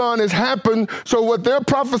Babylon has happened. So what they're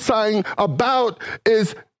prophesying about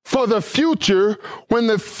is for the future, when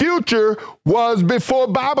the future was before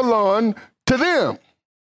Babylon to them.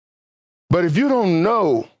 But if you don't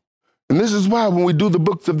know, and this is why when we do the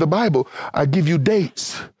books of the Bible, I give you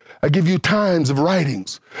dates. I give you times of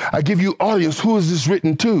writings. I give you audience. Who is this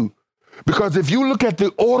written to? Because if you look at the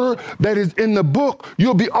order that is in the book,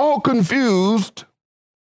 you'll be all confused.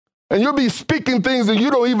 And you'll be speaking things and you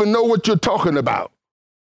don't even know what you're talking about.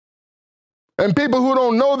 And people who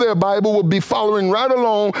don't know their Bible will be following right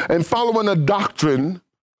along and following a doctrine,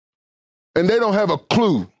 and they don't have a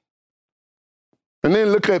clue. And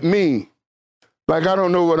then look at me like I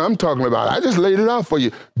don't know what I'm talking about. I just laid it out for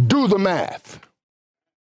you. Do the math.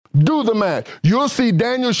 Do the math. You'll see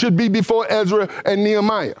Daniel should be before Ezra and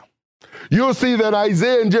Nehemiah. You'll see that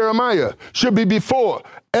Isaiah and Jeremiah should be before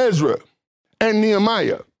Ezra and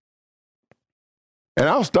Nehemiah. And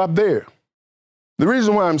I'll stop there. The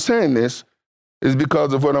reason why I'm saying this is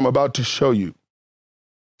because of what I'm about to show you.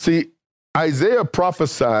 See, Isaiah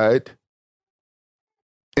prophesied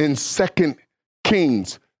in 2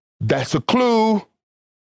 Kings. That's a clue.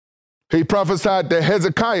 He prophesied to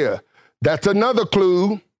Hezekiah. That's another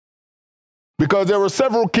clue, because there were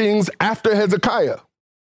several kings after Hezekiah.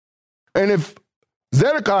 And if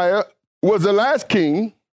Zedekiah was the last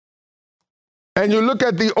king, and you look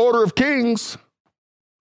at the order of kings,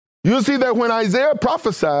 you'll see that when Isaiah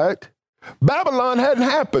prophesied, Babylon hadn't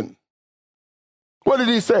happened. What did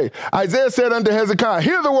he say? Isaiah said unto Hezekiah,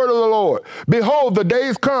 hear the word of the Lord. Behold, the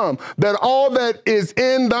days come that all that is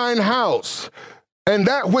in thine house and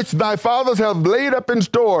that which thy fathers have laid up in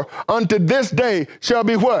store unto this day shall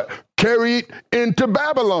be what? Carried into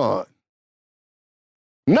Babylon.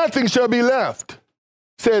 Nothing shall be left,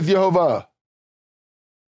 saith Jehovah.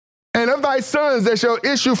 And of thy sons that shall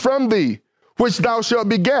issue from thee, which thou shalt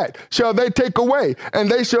beget, shall they take away, and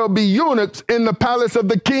they shall be eunuchs in the palace of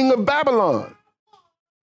the king of Babylon.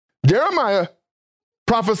 Jeremiah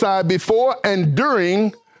prophesied before and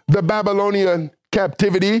during the Babylonian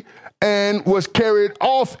captivity and was carried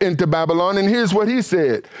off into Babylon. And here's what he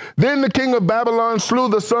said. Then the king of Babylon slew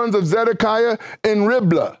the sons of Zedekiah in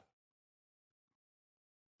Riblah.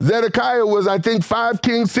 Zedekiah was, I think, 5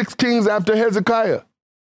 kings, 6 kings after Hezekiah.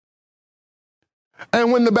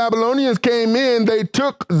 And when the Babylonians came in, they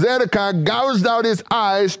took Zedekiah, gouged out his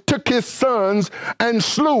eyes, took his sons, and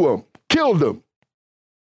slew them, killed them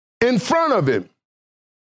in front of him.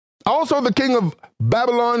 Also, the king of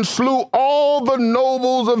Babylon slew all the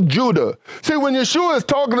nobles of Judah. See, when Yeshua is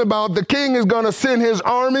talking about the king is going to send his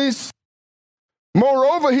armies,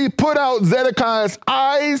 moreover, he put out Zedekiah's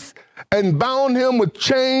eyes and bound him with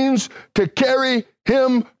chains to carry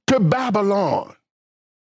him to Babylon.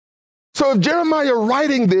 So if Jeremiah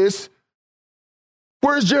writing this,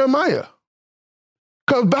 where's Jeremiah?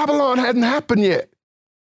 Because Babylon hadn't happened yet.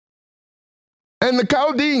 And the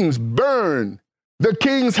Chaldeans burned the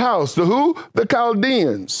king's house. The who? The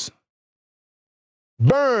Chaldeans.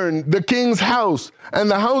 Burned the king's house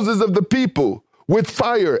and the houses of the people with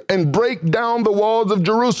fire and break down the walls of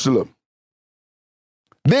Jerusalem.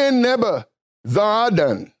 Then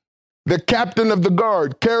Nebuzaradan, the captain of the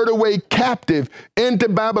guard, carried away captive into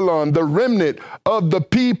Babylon the remnant of the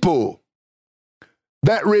people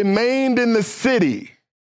that remained in the city,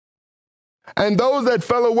 and those that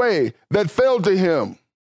fell away, that fell to him,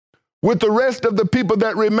 with the rest of the people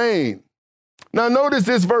that remained. Now notice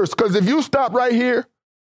this verse, because if you stop right here,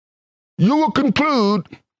 you will conclude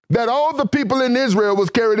that all the people in Israel was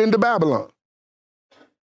carried into Babylon.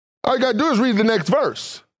 All you got to do is read the next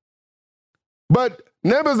verse. But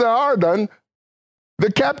Nebuzaradan,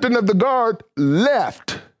 the captain of the guard,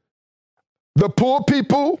 left the poor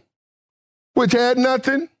people, which had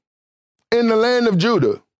nothing, in the land of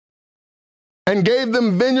Judah, and gave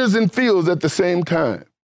them vineyards and fields at the same time.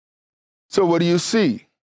 So what do you see?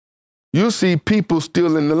 You see people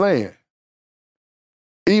still in the land.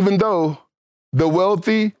 Even though the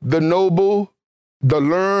wealthy, the noble, the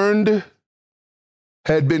learned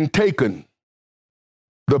had been taken,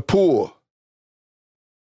 the poor,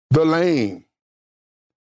 the lame,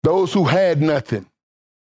 those who had nothing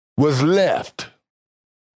was left.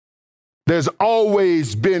 There's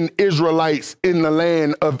always been Israelites in the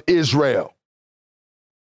land of Israel.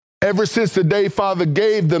 Ever since the day Father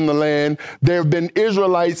gave them the land, there have been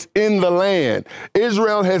Israelites in the land.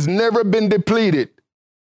 Israel has never been depleted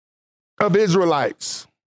of Israelites.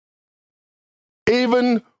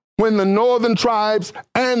 Even when the northern tribes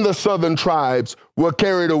and the southern tribes were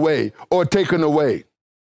carried away or taken away.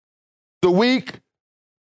 The weak,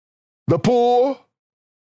 the poor,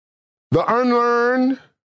 the unlearned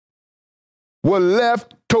were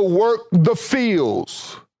left to work the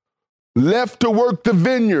fields, left to work the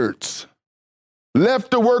vineyards,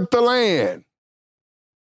 left to work the land.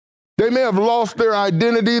 They may have lost their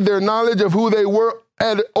identity, their knowledge of who they were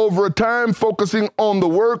over a time, focusing on the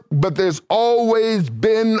work, but there's always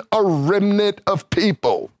been a remnant of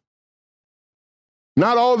people.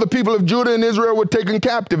 Not all the people of Judah and Israel were taken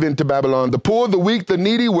captive into Babylon. The poor, the weak, the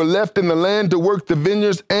needy were left in the land to work the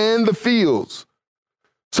vineyards and the fields.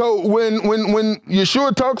 So when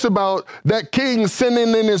Yeshua talks about that king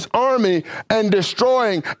sending in his army and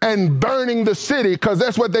destroying and burning the city, because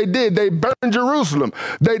that's what they did. They burned Jerusalem.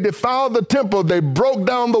 They defiled the temple. They broke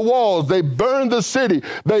down the walls. They burned the city.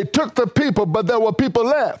 They took the people, but there were people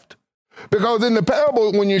left. Because in the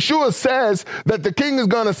parable, when Yeshua says that the king is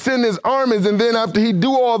going to send his armies, and then after he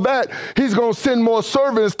do all that, he's going to send more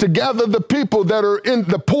servants to gather the people that are in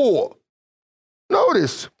the poor.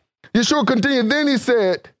 Notice, Yeshua continued, then he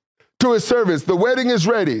said to his servants, the wedding is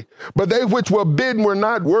ready, but they which were bidden were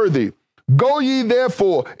not worthy. Go ye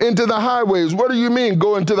therefore into the highways. What do you mean,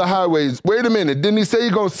 go into the highways? Wait a minute. Didn't he say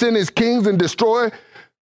he's going to send his kings and destroy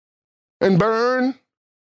and burn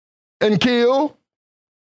and kill?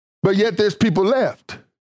 But yet there's people left.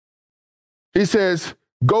 He says,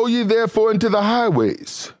 go ye therefore into the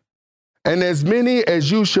highways, and as many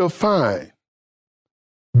as you shall find,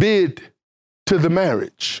 bid to the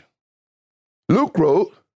marriage. Luke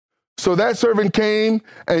wrote, so that servant came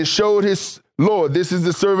and showed his Lord. This is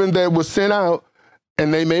the servant that was sent out,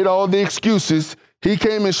 and they made all the excuses. He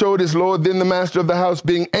came and showed his Lord. Then the master of the house,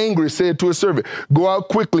 being angry, said to his servant, go out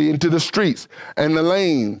quickly into the streets and the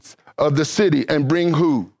lanes of the city and bring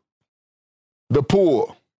who? The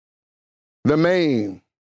poor, the maimed,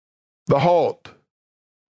 the halt,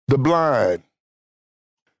 the blind.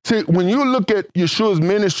 See, when you look at Yeshua's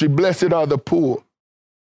ministry, blessed are the poor.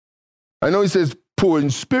 I know he says poor in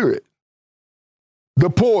spirit. The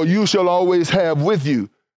poor you shall always have with you.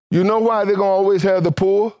 You know why they're going to always have the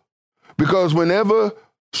poor? Because whenever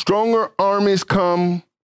stronger armies come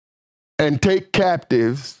and take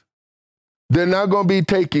captives, they're not going to be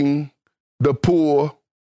taking the poor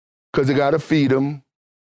because they got to feed them,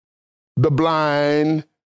 the blind,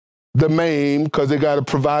 the maimed because they got to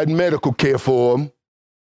provide medical care for them.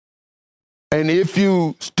 And if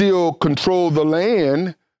you still control the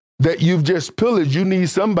land that you've just pillaged, you need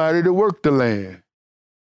somebody to work the land.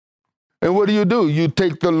 And what do? You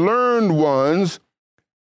take the learned ones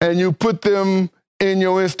and you put them in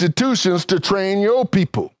your institutions to train your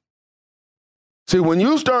people. See, when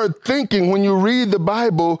you start thinking, when you read the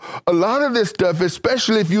Bible, a lot of this stuff,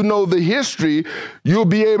 especially if you know the history, you'll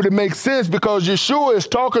be able to make sense because Yeshua is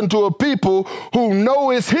talking to a people who know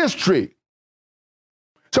his history.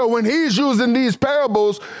 So when he's using these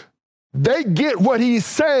parables, they get what he's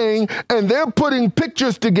saying, and they're putting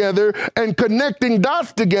pictures together and connecting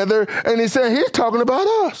dots together, and he's saying, he's talking about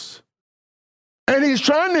us. And he's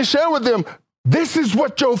trying to share with them, this is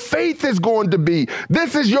what your faith is going to be.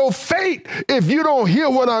 This is your fate if you don't hear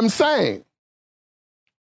what I'm saying.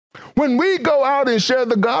 When we go out and share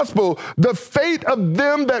the gospel, the fate of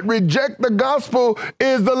them that reject the gospel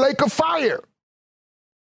is the lake of fire.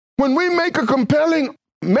 When we make a compelling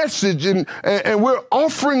message and we're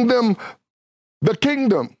offering them the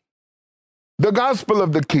kingdom, the gospel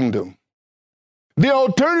of the kingdom, the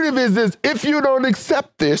alternative is if you don't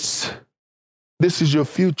accept this, this is your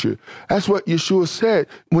future. That's what Yeshua said.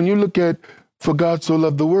 When you look at, for God so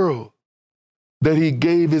loved the world, that he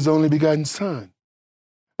gave his only begotten son.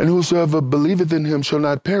 And whosoever believeth in him shall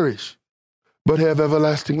not perish, but have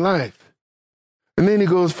everlasting life. And then he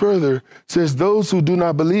goes further, says, those who do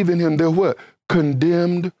not believe in him, they're what?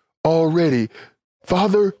 Condemned already.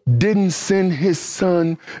 Father didn't send his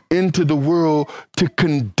son into the world to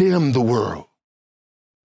condemn the world.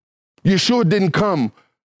 Yeshua didn't come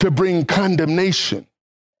to bring condemnation.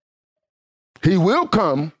 He will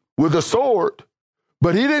come with a sword,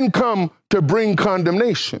 but he didn't come to bring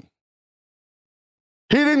condemnation.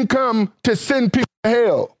 He didn't come to send people to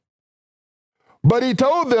hell. But he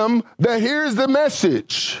told them that here's the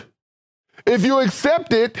message. If you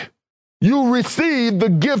accept it, you receive the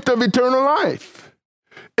gift of eternal life.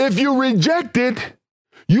 If you reject it,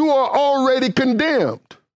 you are already condemned.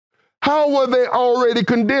 How were they already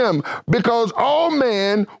condemned? Because all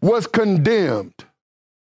man was condemned.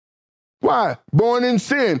 Why? Born in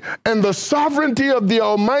sin. And the sovereignty of the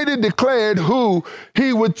Almighty declared who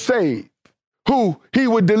he would save, who he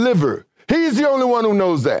would deliver. He's the only one who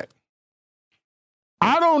knows that.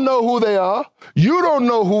 I don't know who they are. You don't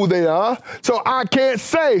know who they are. So I can't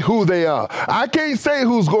say who they are. I can't say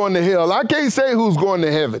who's going to hell. I can't say who's going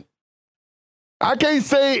to heaven. I can't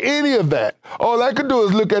say any of that. All I can do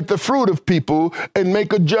is look at the fruit of people and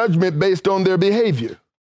make a judgment based on their behavior.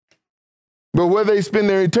 But where they spend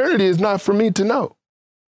their eternity is not for me to know.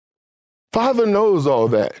 Father knows all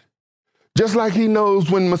that. Just like he knows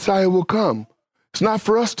when Messiah will come. It's not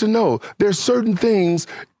for us to know. There's certain things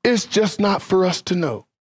it's just not for us to know.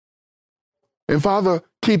 And Father,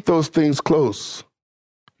 keep those things close.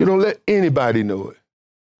 You don't let anybody know it.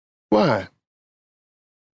 Why?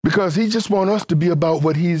 Because he just wants us to be about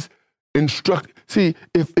what he's instructed. See,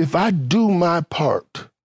 if I do my part,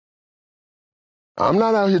 I'm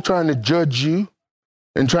not out here trying to judge you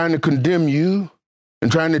and trying to condemn you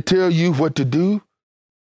and trying to tell you what to do.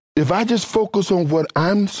 If I just focus on what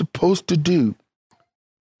I'm supposed to do,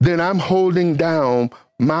 then I'm holding down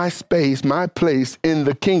my space, my place in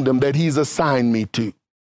the kingdom that he's assigned me to.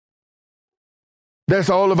 That's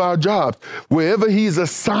all of our jobs. Wherever he's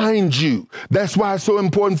assigned you, that's why it's so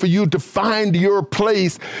important for you to find your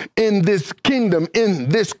place in this kingdom, in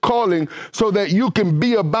this calling, so that you can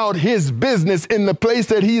be about his business in the place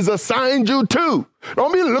that he's assigned you to.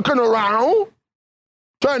 Don't be looking around,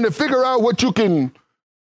 trying to figure out what you can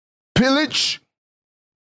pillage.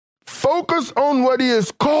 Focus on what he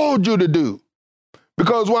has called you to do.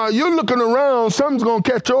 Because while you're looking around, something's going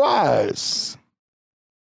to catch your eyes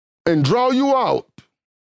and draw you out.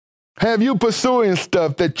 Have you pursuing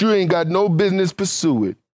stuff that you ain't got no business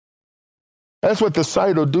pursuing. That's what the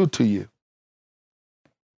sight will do to you.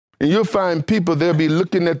 And you'll find people, they'll be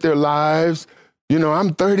looking at their lives,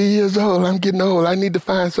 I'm 30 years old. I'm getting old. I need to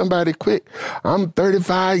find somebody quick. I'm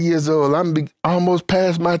 35 years old. I'm almost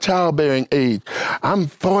past my childbearing age. I'm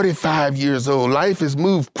 45 years old. Life has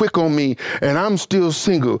moved quick on me, and I'm still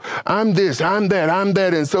single. I'm this, I'm that, I'm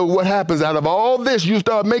that. And so what happens out of all this, you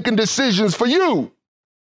start making decisions for you.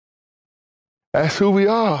 That's who we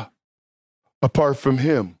are, apart from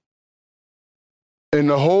him. And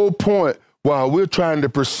the whole point, while we're trying to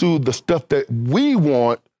pursue the stuff that we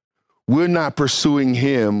want, we're not pursuing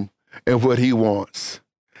him and what he wants.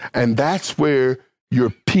 And that's where your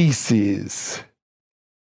peace is.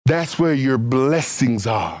 That's where your blessings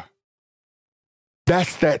are.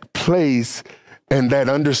 That's that place and that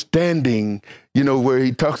understanding, where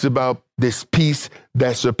he talks about this peace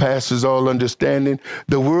that surpasses all understanding.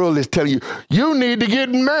 The world is telling you, you need to get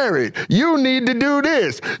married. You need to do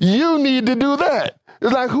this. You need to do that.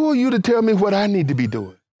 It's like, who are you to tell me what I need to be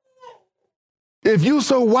doing? If you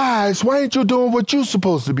so wise, why ain't you doing what you're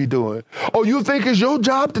supposed to be doing? Or you think it's your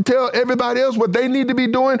job to tell everybody else what they need to be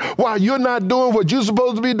doing while you're not doing what you're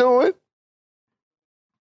supposed to be doing?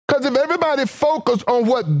 Because if everybody focused on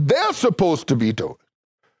what they're supposed to be doing,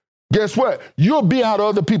 guess what? You'll be out of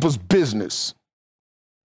other people's business.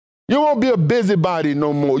 You won't be a busybody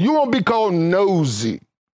no more. You won't be called nosy.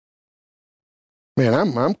 Man,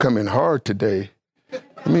 I'm coming hard today.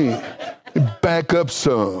 I mean, back up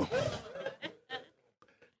some.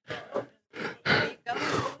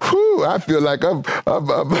 Whew, I feel like I'm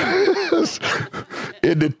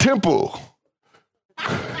in the temple.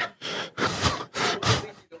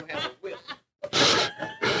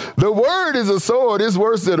 The word is a sword. It's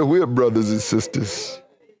worse than a whip, brothers and sisters.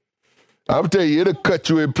 I'll tell you, it'll cut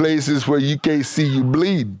you in places where you can't see you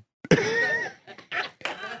bleed.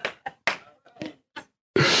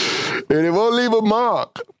 And it won't leave a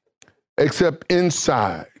mark except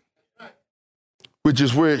inside, which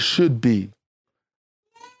is where it should be.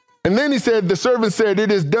 And then he said, the servant said,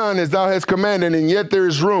 it is done as thou hast commanded, and yet there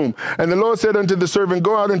is room. And the Lord said unto the servant,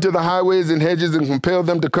 go out into the highways and hedges and compel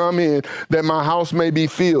them to come in, that my house may be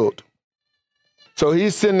filled. So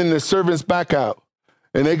he's sending the servants back out.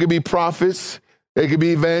 And they could be prophets, they could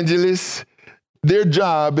be evangelists. Their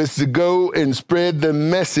job is to go and spread the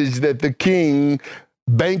message that the king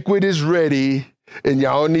banquet is ready, and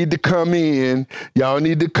y'all need to come in. Y'all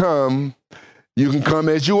need to come. You can come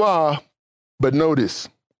as you are, but notice,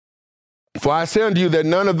 for I say unto you that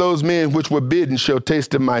none of those men which were bidden shall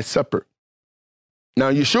taste of my supper. Now,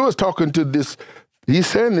 Yeshua is talking to this, he's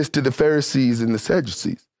saying this to the Pharisees and the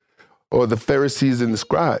Sadducees, or the Pharisees and the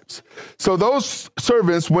scribes. So those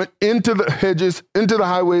servants went into the hedges, into the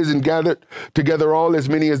highways, and gathered together all as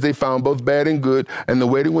many as they found, both bad and good, and the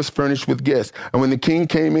wedding was furnished with guests. And when the king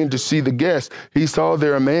came in to see the guests, he saw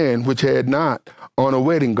there a man which had not on a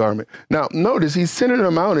wedding garment. Now, notice he's sending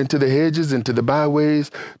them out into the hedges, into the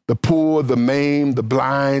byways, the poor, the maimed, the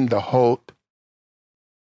blind, the halt.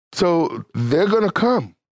 So they're going to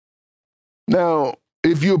come. Now,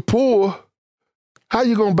 if you're poor, how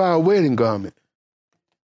you going to buy a wedding garment?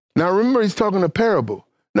 Now, remember, he's talking a parable.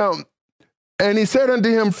 Now, and he said unto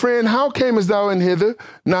him, friend, how camest thou in hither,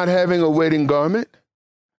 not having a wedding garment?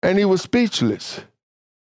 And he was speechless.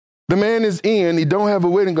 The man is in, he don't have a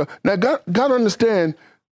wedding garment. Now, God understand,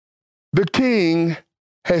 the king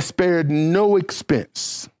has spared no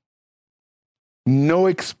expense. No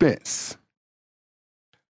expense.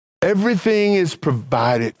 Everything is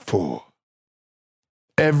provided for.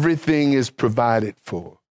 Everything is provided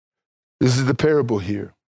for. This is the parable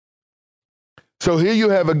here. So here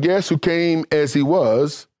you have a guest who came as he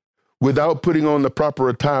was without putting on the proper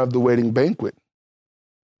attire of the wedding banquet.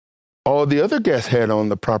 All the other guests had on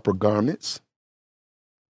the proper garments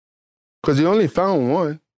because he only found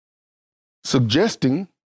one, suggesting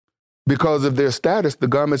because of their status, the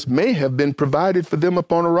garments may have been provided for them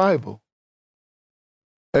upon arrival.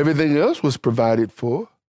 Everything else was provided for.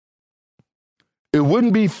 It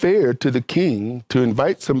wouldn't be fair to the king to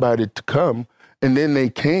invite somebody to come, and then they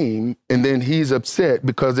came, and then he's upset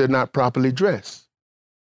because they're not properly dressed.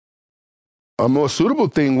 A more suitable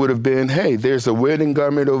thing would have been, hey, there's a wedding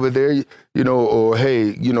garment over there, or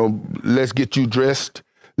hey, let's get you dressed,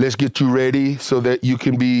 let's get you ready so that you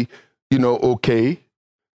can be, okay.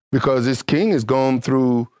 Because this king has gone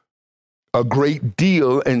through a great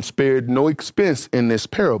deal and spared no expense in this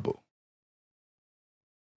parable.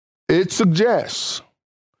 It suggests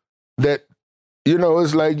that,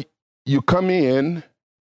 it's like you come in,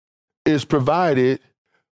 is provided,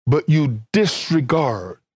 but you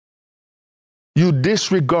disregard. You're just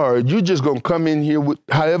going to come in here with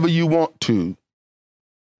however you want to.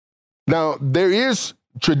 Now, there is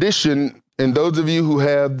tradition, and those of you who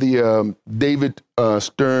have the David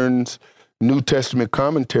Stern's, New Testament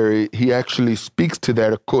commentary, he actually speaks to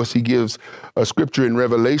that. Of course, he gives a scripture in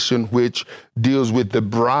Revelation which deals with the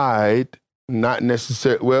bride, not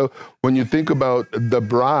necessarily. Well, when you think about the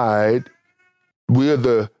bride,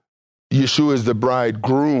 Yeshua is the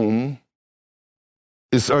bridegroom.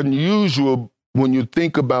 It's unusual when you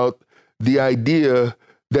think about the idea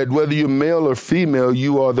that whether you're male or female,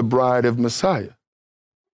 you are the bride of Messiah.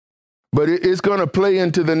 But it's going to play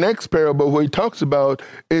into the next parable where he talks about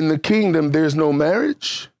in the kingdom, there's no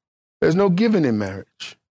marriage. There's no giving in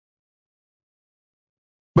marriage.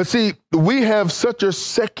 But see, we have such a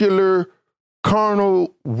secular,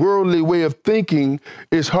 carnal, worldly way of thinking.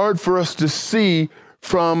 It's hard for us to see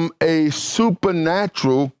from a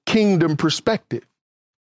supernatural kingdom perspective.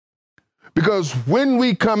 Because when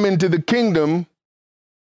we come into the kingdom,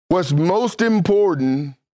 what's most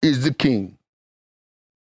important is the king.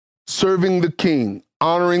 Serving the king,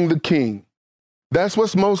 honoring the king. That's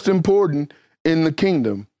what's most important in the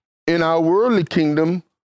kingdom. In our worldly kingdom,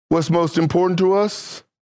 what's most important to us?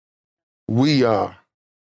 We are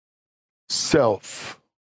self.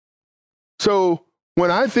 So when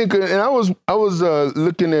I think, and I was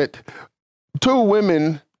looking at two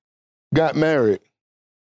women got married,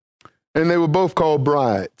 and they were both called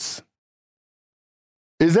brides.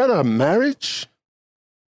 Is that a marriage?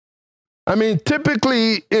 I mean,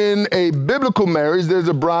 typically in a biblical marriage, there's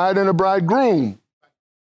a bride and a bridegroom.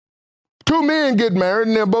 Two men get married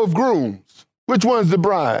and they're both grooms. Which one's the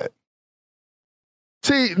bride?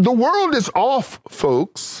 See, the world is off,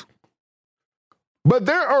 folks. But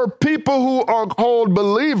there are people who are called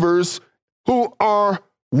believers who are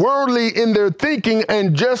worldly in their thinking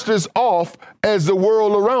and just as off as the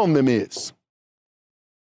world around them is.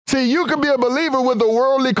 See, you can be a believer with a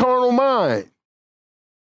worldly carnal mind.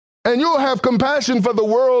 And you'll have compassion for the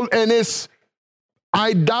world and its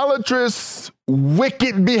idolatrous,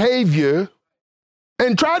 wicked behavior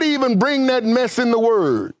and try to even bring that mess in the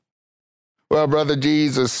word. Well, brother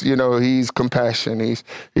Jesus, he's compassion.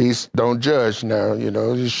 He's don't judge now,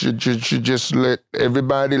 You should just let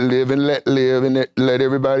everybody live and let live and let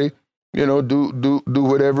everybody, do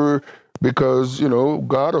whatever because,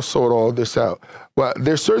 God will sort all this out. Well,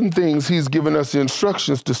 there's certain things he's given us the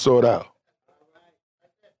instructions to sort out.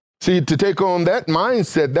 See, to take on that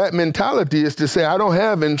mindset, that mentality is to say, I don't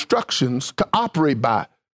have instructions to operate by.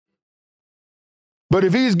 But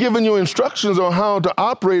if he's giving you instructions on how to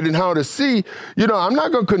operate and how to see, I'm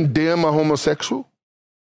not going to condemn a homosexual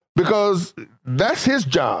because that's his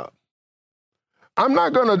job. I'm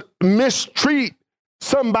not going to mistreat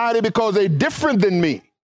somebody because they're different than me.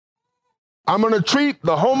 I'm going to treat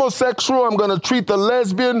the homosexual, I'm going to treat the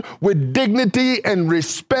lesbian with dignity and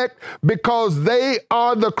respect because they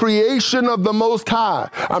are the creation of the Most High.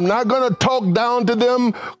 I'm not going to talk down to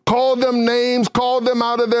them, call them names, call them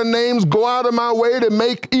out of their names, go out of my way to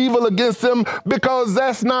make evil against them because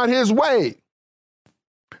that's not his way.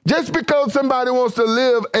 Just because somebody wants to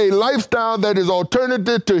live a lifestyle that is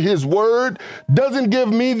alternative to his word doesn't give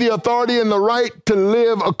me the authority and the right to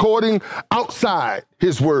live according outside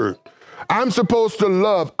his word. I'm supposed to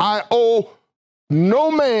love. I owe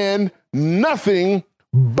no man nothing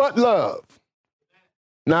but love.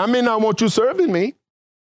 Now, I may not want you serving me.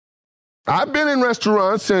 I've been in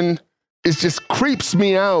restaurants and it just creeps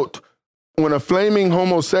me out when a flaming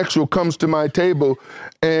homosexual comes to my table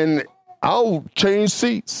and I'll change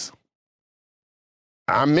seats.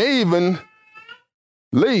 I may even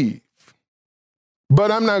leave, but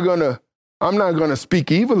I'm not gonna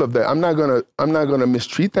speak evil of that. I'm not gonna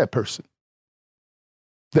mistreat that person.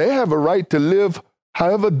 They have a right to live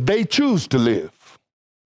however they choose to live.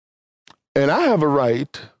 And I have a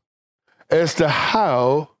right as to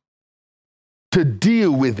how to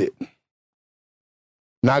deal with it.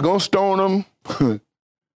 Not gonna stone them,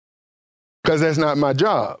 because that's not my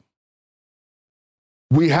job.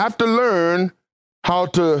 We have to learn how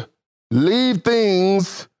to leave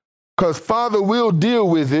things, because Father will deal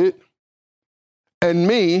with it, and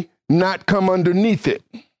me not come underneath it.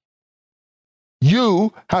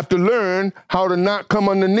 You have to learn how to not come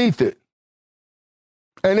underneath it.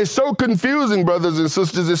 And it's so confusing, brothers and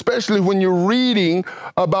sisters, especially when you're reading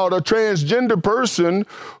about a transgender person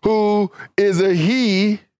who is a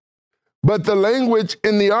he, but the language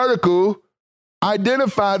in the article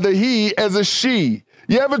identified the he as a she.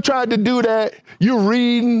 You ever tried to do that? You're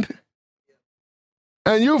reading,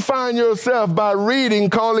 and you find yourself by reading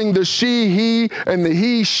calling the she he and the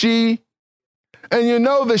he she, and you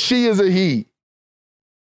know the she is a he.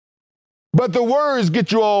 But the words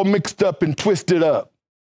get you all mixed up and twisted up.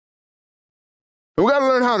 And we got to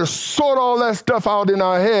learn how to sort all that stuff out in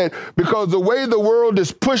our head, because the way the world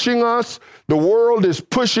is pushing us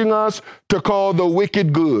to call the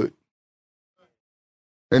wicked good.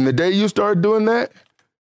 And the day you start doing that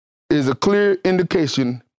is a clear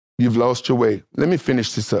indication you've lost your way. Let me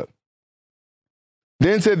finish this up.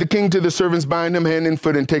 Then said the king to the servants, bind him hand and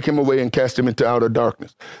foot and take him away and cast him into outer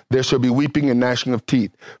darkness. There shall be weeping and gnashing of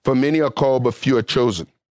teeth, for many are called, but few are chosen.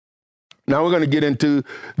 Now we're going to get into,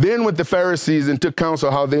 then with the Pharisees and took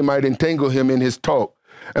counsel how they might entangle him in his talk.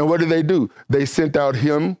 And what do? They sent out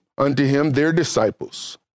unto him their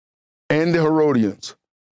disciples and the Herodians,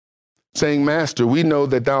 saying, Master, we know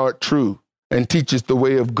that thou art true and teachest the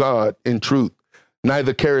way of God in truth.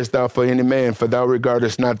 Neither carest thou for any man, for thou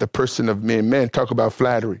regardest not the person of men. Man, talk about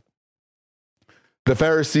flattery. The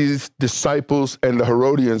Pharisees, disciples, and the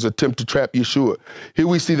Herodians attempt to trap Yeshua. Here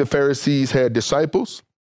we see the Pharisees had disciples,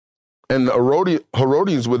 and the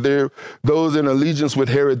Herodians were there, those in allegiance with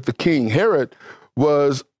Herod the king. Herod,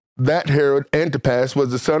 Antipas,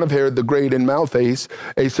 was the son of Herod the Great and Malchus,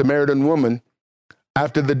 a Samaritan woman.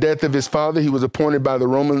 After the death of his father, he was appointed by the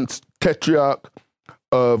Roman Tetrarch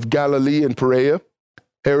of Galilee and Perea.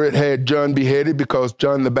 Herod had John beheaded because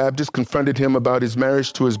John the Baptist confronted him about his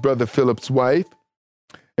marriage to his brother Philip's wife.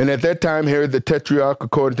 And at that time, Herod the Tetrarch,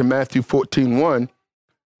 according to Matthew 14:1,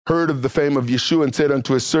 heard of the fame of Yeshua and said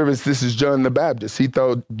unto his servants, this is John the Baptist. He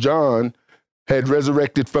thought John had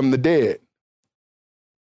resurrected from the dead.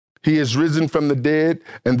 He is risen from the dead,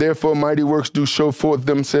 and therefore mighty works do show forth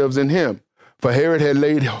themselves in him. For Herod had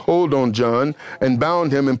laid hold on John and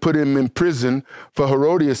bound him and put him in prison for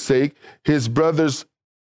Herodias' sake, his brother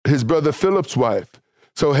Philip's wife.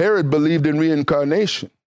 So Herod believed in reincarnation.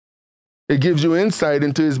 It gives you insight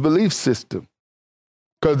into his belief system.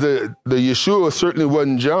 Because the Yeshua certainly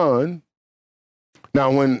wasn't John.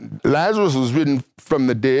 Now, when Lazarus was risen from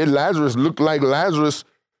the dead, Lazarus looked like Lazarus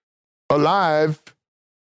alive,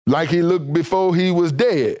 like he looked before he was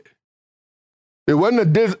dead. It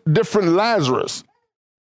wasn't a different Lazarus.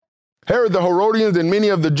 Herod the Herodians and many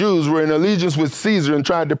of the Jews were in allegiance with Caesar and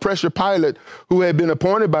tried to pressure Pilate, who had been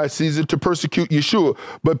appointed by Caesar to persecute Yeshua.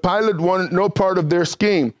 But Pilate wanted no part of their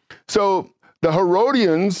scheme. So the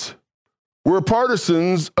Herodians were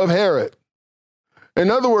partisans of Herod. In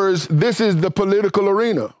other words, this is the political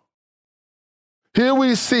arena. Here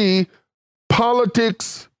we see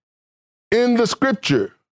politics in the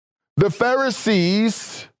scripture. The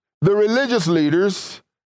Pharisees, the religious leaders,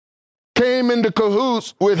 came into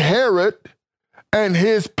cahoots with Herod and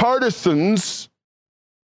his partisans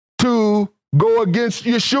to go against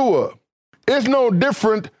Yeshua. It's no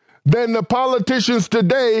different than the politicians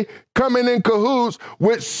today coming in cahoots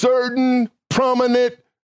with certain prominent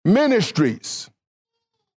ministries.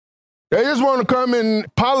 They just want to come in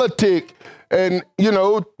politic and,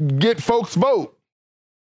 get folks' vote.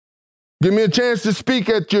 Give me a chance to speak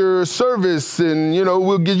at your service and,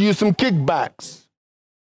 we'll give you some kickbacks.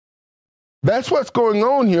 That's what's going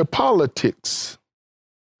on here, politics.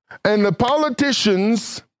 And the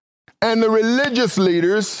politicians and the religious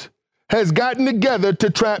leaders has gotten together to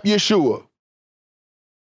trap Yeshua.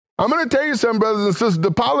 I'm going to tell you something, brothers and sisters.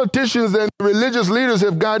 The politicians and the religious leaders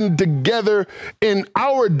have gotten together in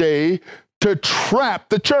our day to trap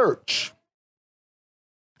the church.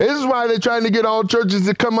 This is why they're trying to get all churches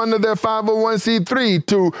to come under their 501c3,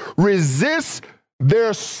 to resist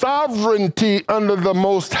their sovereignty under the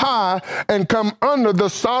Most High and come under the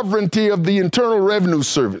sovereignty of the Internal Revenue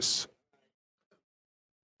Service,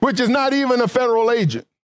 which is not even a federal agent.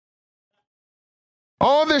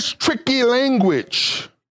 All this tricky language,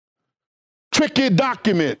 tricky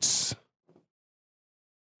documents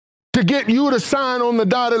to get you to sign on the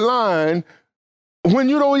dotted line when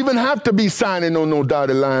you don't even have to be signing on no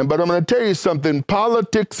dotted line. But I'm going to tell you something,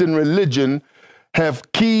 politics and religion have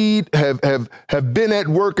been at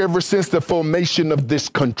work ever since the formation of this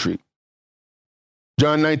country.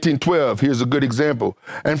 John 19:12, here's a good example.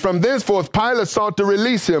 And from thenceforth Pilate sought to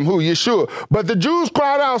release him, who? Yeshua. But the Jews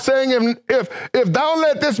cried out, saying, if thou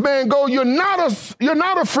let this man go, you're not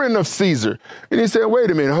a friend of Caesar. And he said,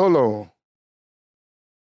 wait a minute, hold on.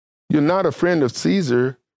 You're not a friend of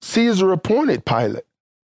Caesar. Caesar appointed Pilate.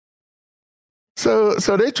 So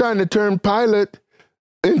they're trying to turn Pilate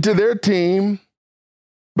into their team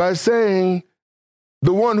by saying,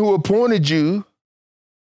 the one who appointed you,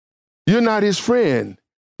 you're not his friend.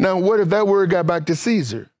 Now, what if that word got back to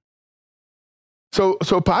Caesar? So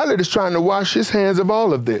Pilate is trying to wash his hands of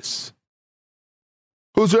all of this.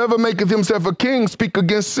 Whosoever maketh himself a king, speak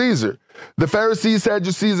against Caesar. The Pharisees,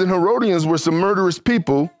 Sadducees, and Herodians were some murderous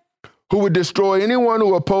people who would destroy anyone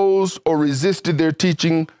who opposed or resisted their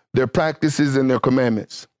teaching, their practices, and their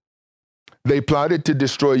commandments. They plotted to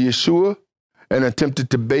destroy Yeshua and attempted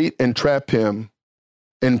to bait and trap him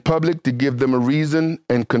in public to give them a reason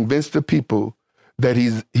and convince the people that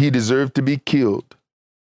he deserved to be killed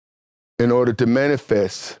in order to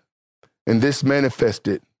manifest, and this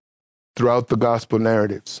manifested throughout the gospel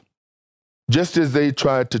narratives. Just as they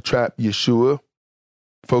tried to trap Yeshua,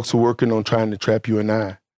 folks are working on trying to trap you and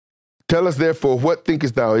I. Tell us, therefore, what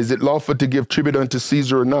thinkest thou? Is it lawful to give tribute unto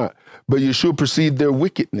Caesar or not? But Yeshua perceived their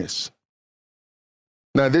wickedness.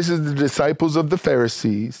 Now, this is the disciples of the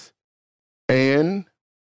Pharisees and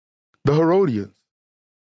the Herodians.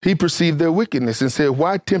 He perceived their wickedness and said,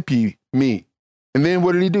 why tempt ye me? And then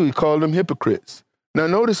what did he do? He called them hypocrites. Now,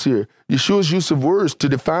 notice here, Yeshua's use of words to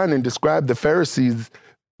define and describe the Pharisees,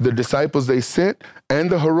 the disciples they sent, and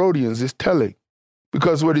the Herodians is telling.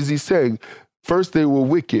 Because what is he saying? First, they were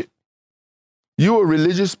wicked. You are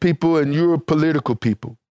religious people and you are political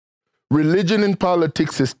people. Religion and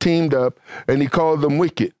politics has teamed up, and he called them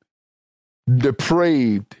wicked,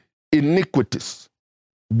 depraved, iniquitous,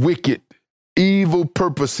 wicked, evil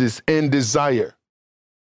purposes and desire.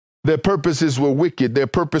 Their purposes were wicked. Their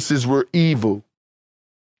purposes were evil.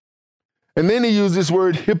 And then he used this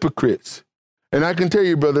word hypocrites. And I can tell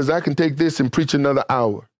you, brothers, I can take this and preach another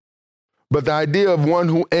hour. But the idea of one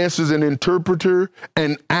who answers an interpreter,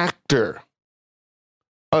 an actor,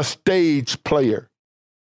 a stage player.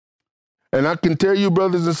 And I can tell you,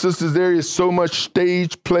 brothers and sisters, there is so much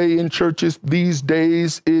stage play in churches these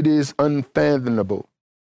days, it is unfathomable.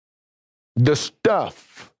 The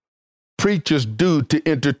stuff preachers do to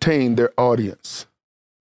entertain their audience,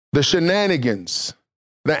 the shenanigans,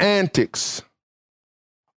 the antics,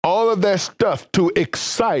 all of that stuff to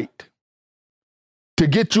excite, to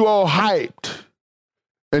get you all hyped,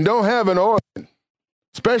 and don't have an organ,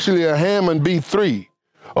 especially a Hammond B3.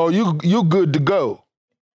 Oh, you good to go.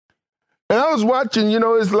 And I was watching,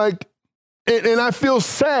 it's like, and I feel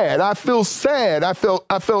sad. I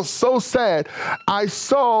felt so sad. I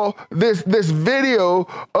saw this video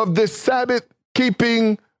of this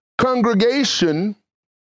Sabbath-keeping congregation,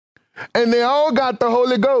 and they all got the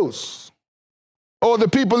Holy Ghost. Or the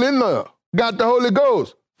people in there got the Holy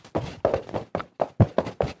Ghost.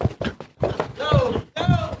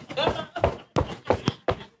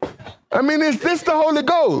 I mean, is this the Holy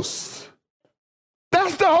Ghost?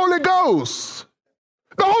 That's the Holy Ghost.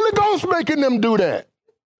 The Holy Ghost making them do that.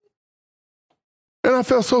 And I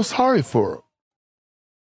felt so sorry for them.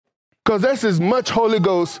 Because that's as much Holy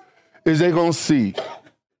Ghost as they're going to see.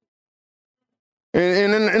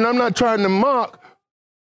 And I'm not trying to mock,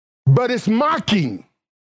 but it's mocking.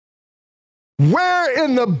 Where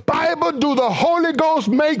in the Bible do the Holy Ghost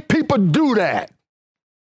make people do that?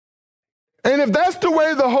 And if that's the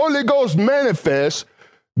way the Holy Ghost manifests,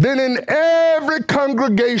 then in every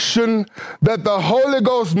congregation that the Holy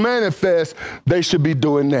Ghost manifests, they should be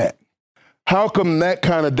doing that. How come that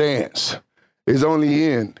kind of dance is only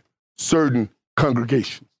in certain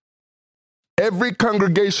congregations? Every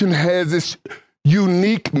congregation has this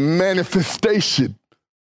unique manifestation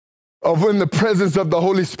of when the presence of the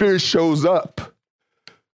Holy Spirit shows up.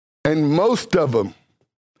 And most of them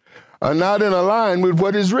are not in line with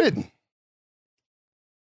what is written.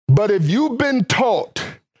 But if you've been taught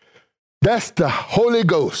that's the Holy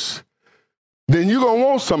Ghost, then you're going to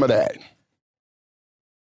want some of that.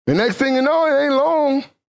 The next thing you know, it ain't long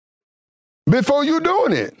before you're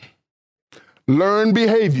doing it. Learn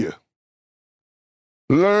behavior.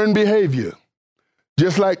 Learn behavior.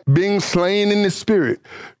 Just like being slain in the Spirit,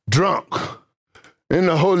 drunk in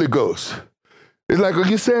the Holy Ghost. It's like, are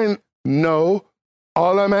you saying, no,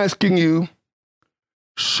 all I'm asking you,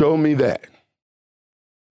 show me that.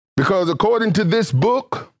 Because according to this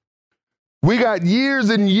book, we got years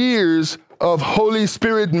and years of Holy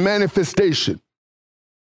Spirit manifestation.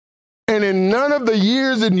 And in none of the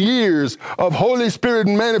years and years of Holy Spirit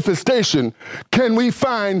manifestation can we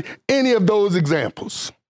find any of those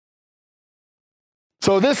examples.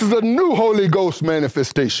 So this is a new Holy Ghost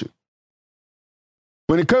manifestation.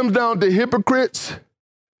 When it comes down to hypocrites,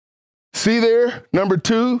 see there, number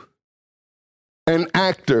 2, an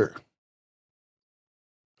actor,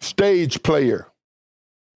 stage player,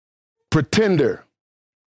 pretender.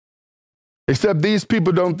 Except these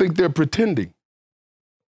people don't think they're pretending.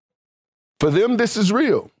 For them, this is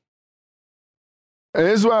real. And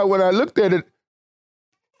that's why when I looked at it,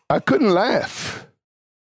 I couldn't laugh.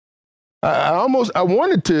 I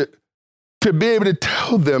wanted to be able to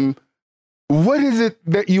tell them, what is it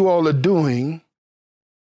that you all are doing?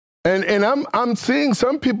 And I'm seeing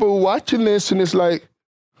some people watching this, and it's like,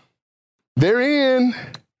 they're in,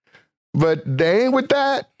 but they ain't with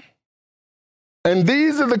that. And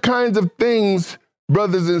these are the kinds of things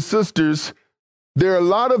brothers and sisters, there are a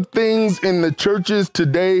lot of things in the churches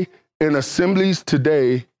today, in assemblies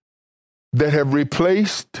today, that have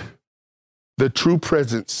replaced the true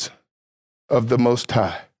presence of the Most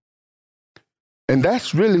High. And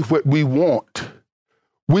that's really what we want.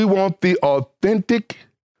 We want the authentic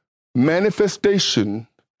manifestation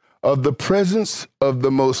of the presence of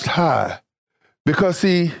the Most High. Because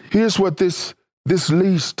see, here's what this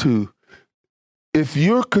leads to. If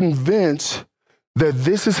you're convinced that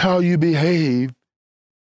this is how you behave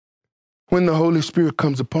when the Holy Spirit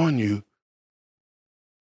comes upon you,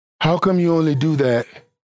 how come you only do that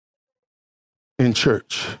in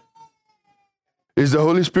church? Is the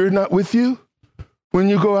Holy Spirit not with you when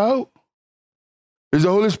you go out? Is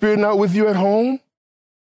the Holy Spirit not with you at home?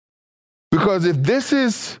 Because if this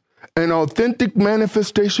is an authentic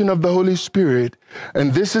manifestation of the Holy Spirit,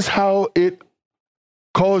 and this is how it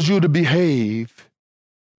calls you to behave,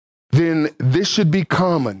 then this should be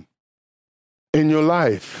common in your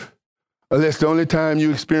life, unless the only time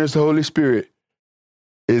you experience the Holy Spirit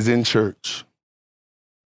is in church.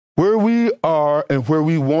 Where we are and where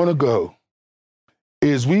we want to go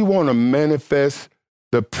is we want to manifest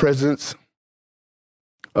the presence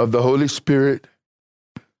of the Holy Spirit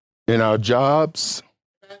in our jobs,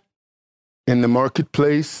 in the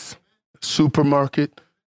marketplace, supermarket,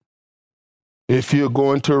 if you're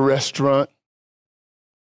going to a restaurant,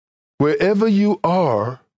 wherever you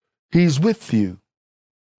are, he's with you.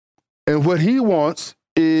 And what he wants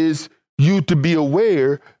is you to be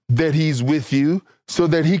aware that he's with you so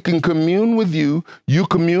that he can commune with you, you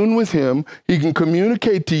commune with him, he can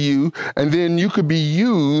communicate to you, and then you could be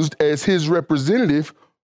used as his representative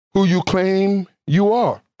who you claim you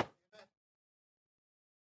are.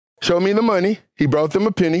 Show me the money. He brought them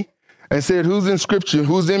a penny and said, whose inscription,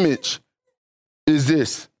 whose image is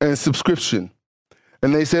this? And subscription.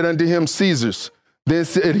 And they said unto him, Caesar's. Then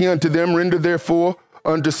said he unto them, render therefore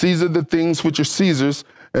unto Caesar the things which are Caesar's,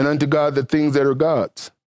 and unto God the things that are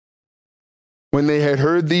God's. When they had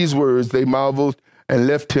heard these words, they marveled and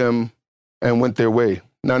left him and went their way.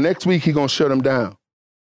 Now, next week, he's going to shut them down.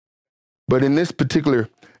 But in this particular,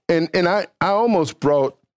 and I almost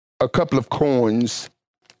brought a couple of coins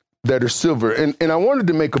that are silver. And I wanted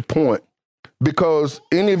to make a point, because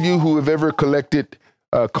any of you who have ever collected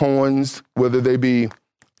coins, whether they be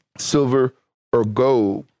silver or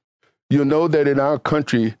gold, you'll know that in our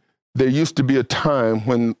country, there used to be a time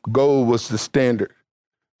when gold was the standard,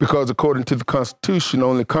 because according to the Constitution,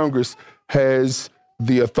 only Congress has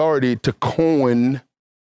the authority to coin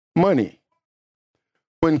money.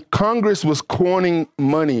 When Congress was coining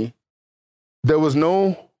money, there was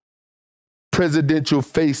no presidential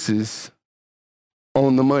faces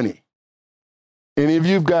on the money. Any of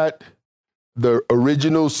you've got the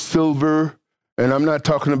original silver, and I'm not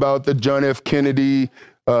talking about the John F. Kennedy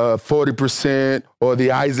 40% or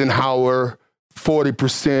the Eisenhower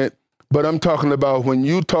 40%, but I'm talking about when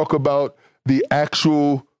you talk about the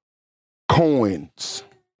actual coins.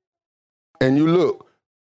 And you look,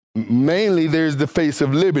 mainly there's the face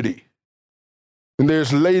of Liberty, and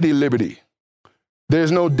there's Lady Liberty.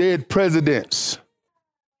 There's no dead presidents.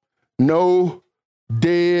 No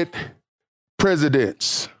dead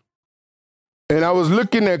presidents. And I was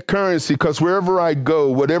looking at currency, because wherever I go,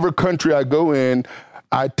 whatever country I go in,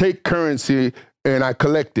 I take currency and I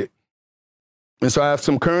collect it. And so I have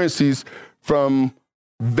some currencies from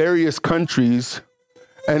various countries.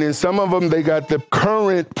 And in some of them, they got the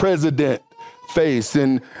current president face.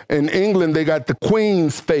 In England, they got the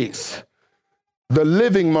Queen's face, the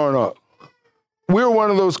living monarch. We're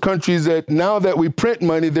one of those countries that now that we print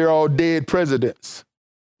money, they're all dead presidents.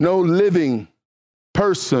 No living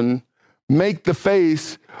person make the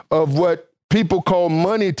face of what people call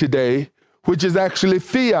money today, which is actually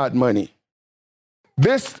fiat money.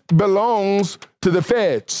 This belongs to the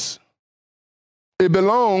feds. It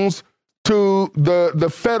belongs to the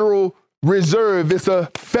Federal Reserve. It's a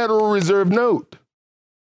Federal Reserve note.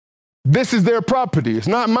 This is their property. It's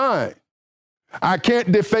not mine. I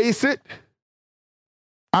can't deface it.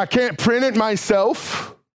 I can't print it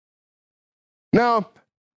myself. Now,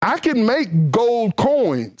 I can make gold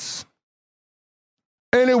coins,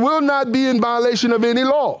 and it will not be in violation of any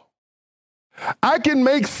law. I can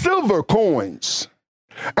make silver coins,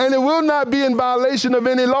 and it will not be in violation of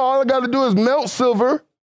any law. All I got to do is melt silver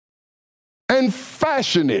and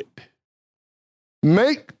fashion it.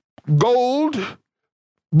 Make gold,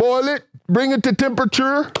 boil it, bring it to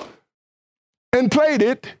temperature, and plate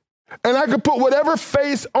it. And I could put whatever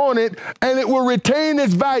face on it, and it will retain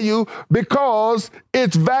its value, because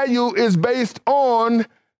its value is based on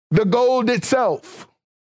the gold itself.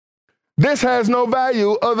 This has no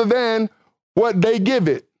value other than what they give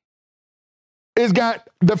it. It's got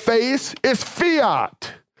the face, it's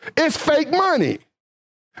fiat, it's fake money,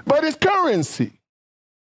 but it's currency.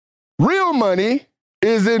 Real money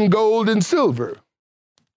is in gold and silver.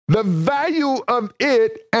 The value of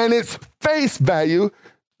it and its face value,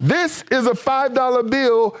 this is a $5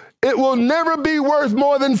 bill. It will never be worth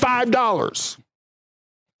more than $5.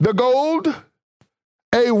 The gold,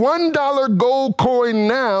 a $1 gold coin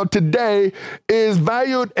now today is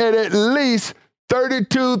valued at least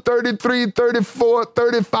 $32, $33, $34,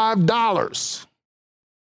 $35.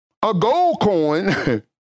 A gold coin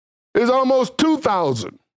is almost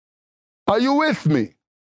 $2,000. Are you with me?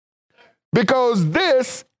 Because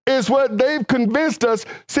this is what they've convinced us.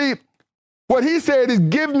 See, what he said is,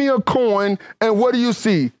 give me a coin, and what do you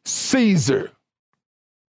see? Caesar.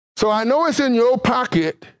 So I know it's in your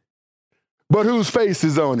pocket, but whose face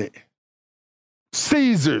is on it?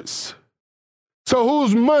 Caesar's. So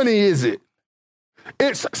whose money is it?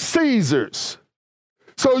 It's Caesar's.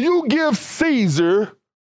 So you give Caesar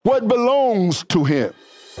what belongs to him.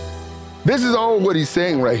 This is all what he's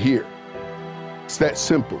saying right here. It's that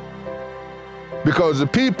simple. Because the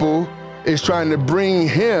people is trying to bring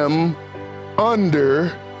him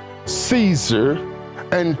under Caesar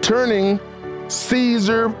and turning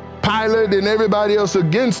Caesar, Pilate, and everybody else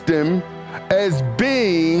against him as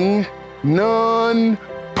being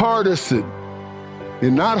non-partisan.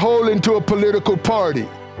 You're not holding to a political party.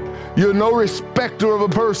 You're no respecter of a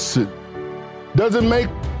person. Doesn't make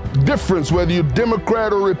difference whether you're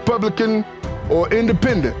Democrat or Republican or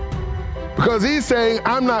independent. Because he's saying,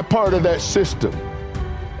 I'm not part of that system.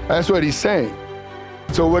 That's what he's saying.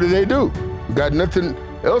 So what do? Got nothing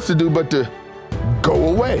else to do but to go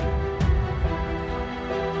away.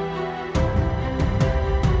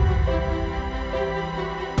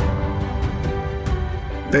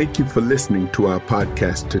 Thank you for listening to our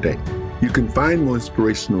podcast today. You can find more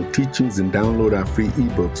inspirational teachings and download our free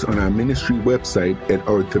ebooks on our ministry website at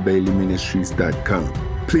ArthurBaileyMinistries.com.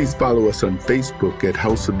 Please follow us on Facebook at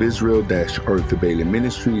House of Israel-Arthur Bailey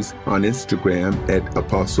Ministries, on Instagram at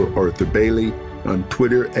Apostle Arthur Bailey, on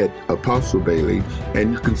Twitter at Apostle Bailey,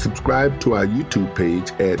 and you can subscribe to our YouTube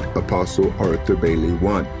page at Apostle Arthur Bailey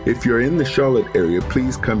 1. If you're in the Charlotte area,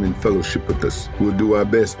 please come and fellowship with us. We'll do our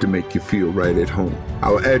best to make you feel right at home.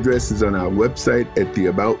 Our address is on our website at the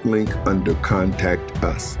About link under Contact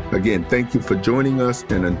Us. Again, thank you for joining us,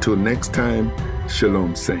 and until next time,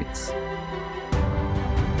 Shalom, Saints.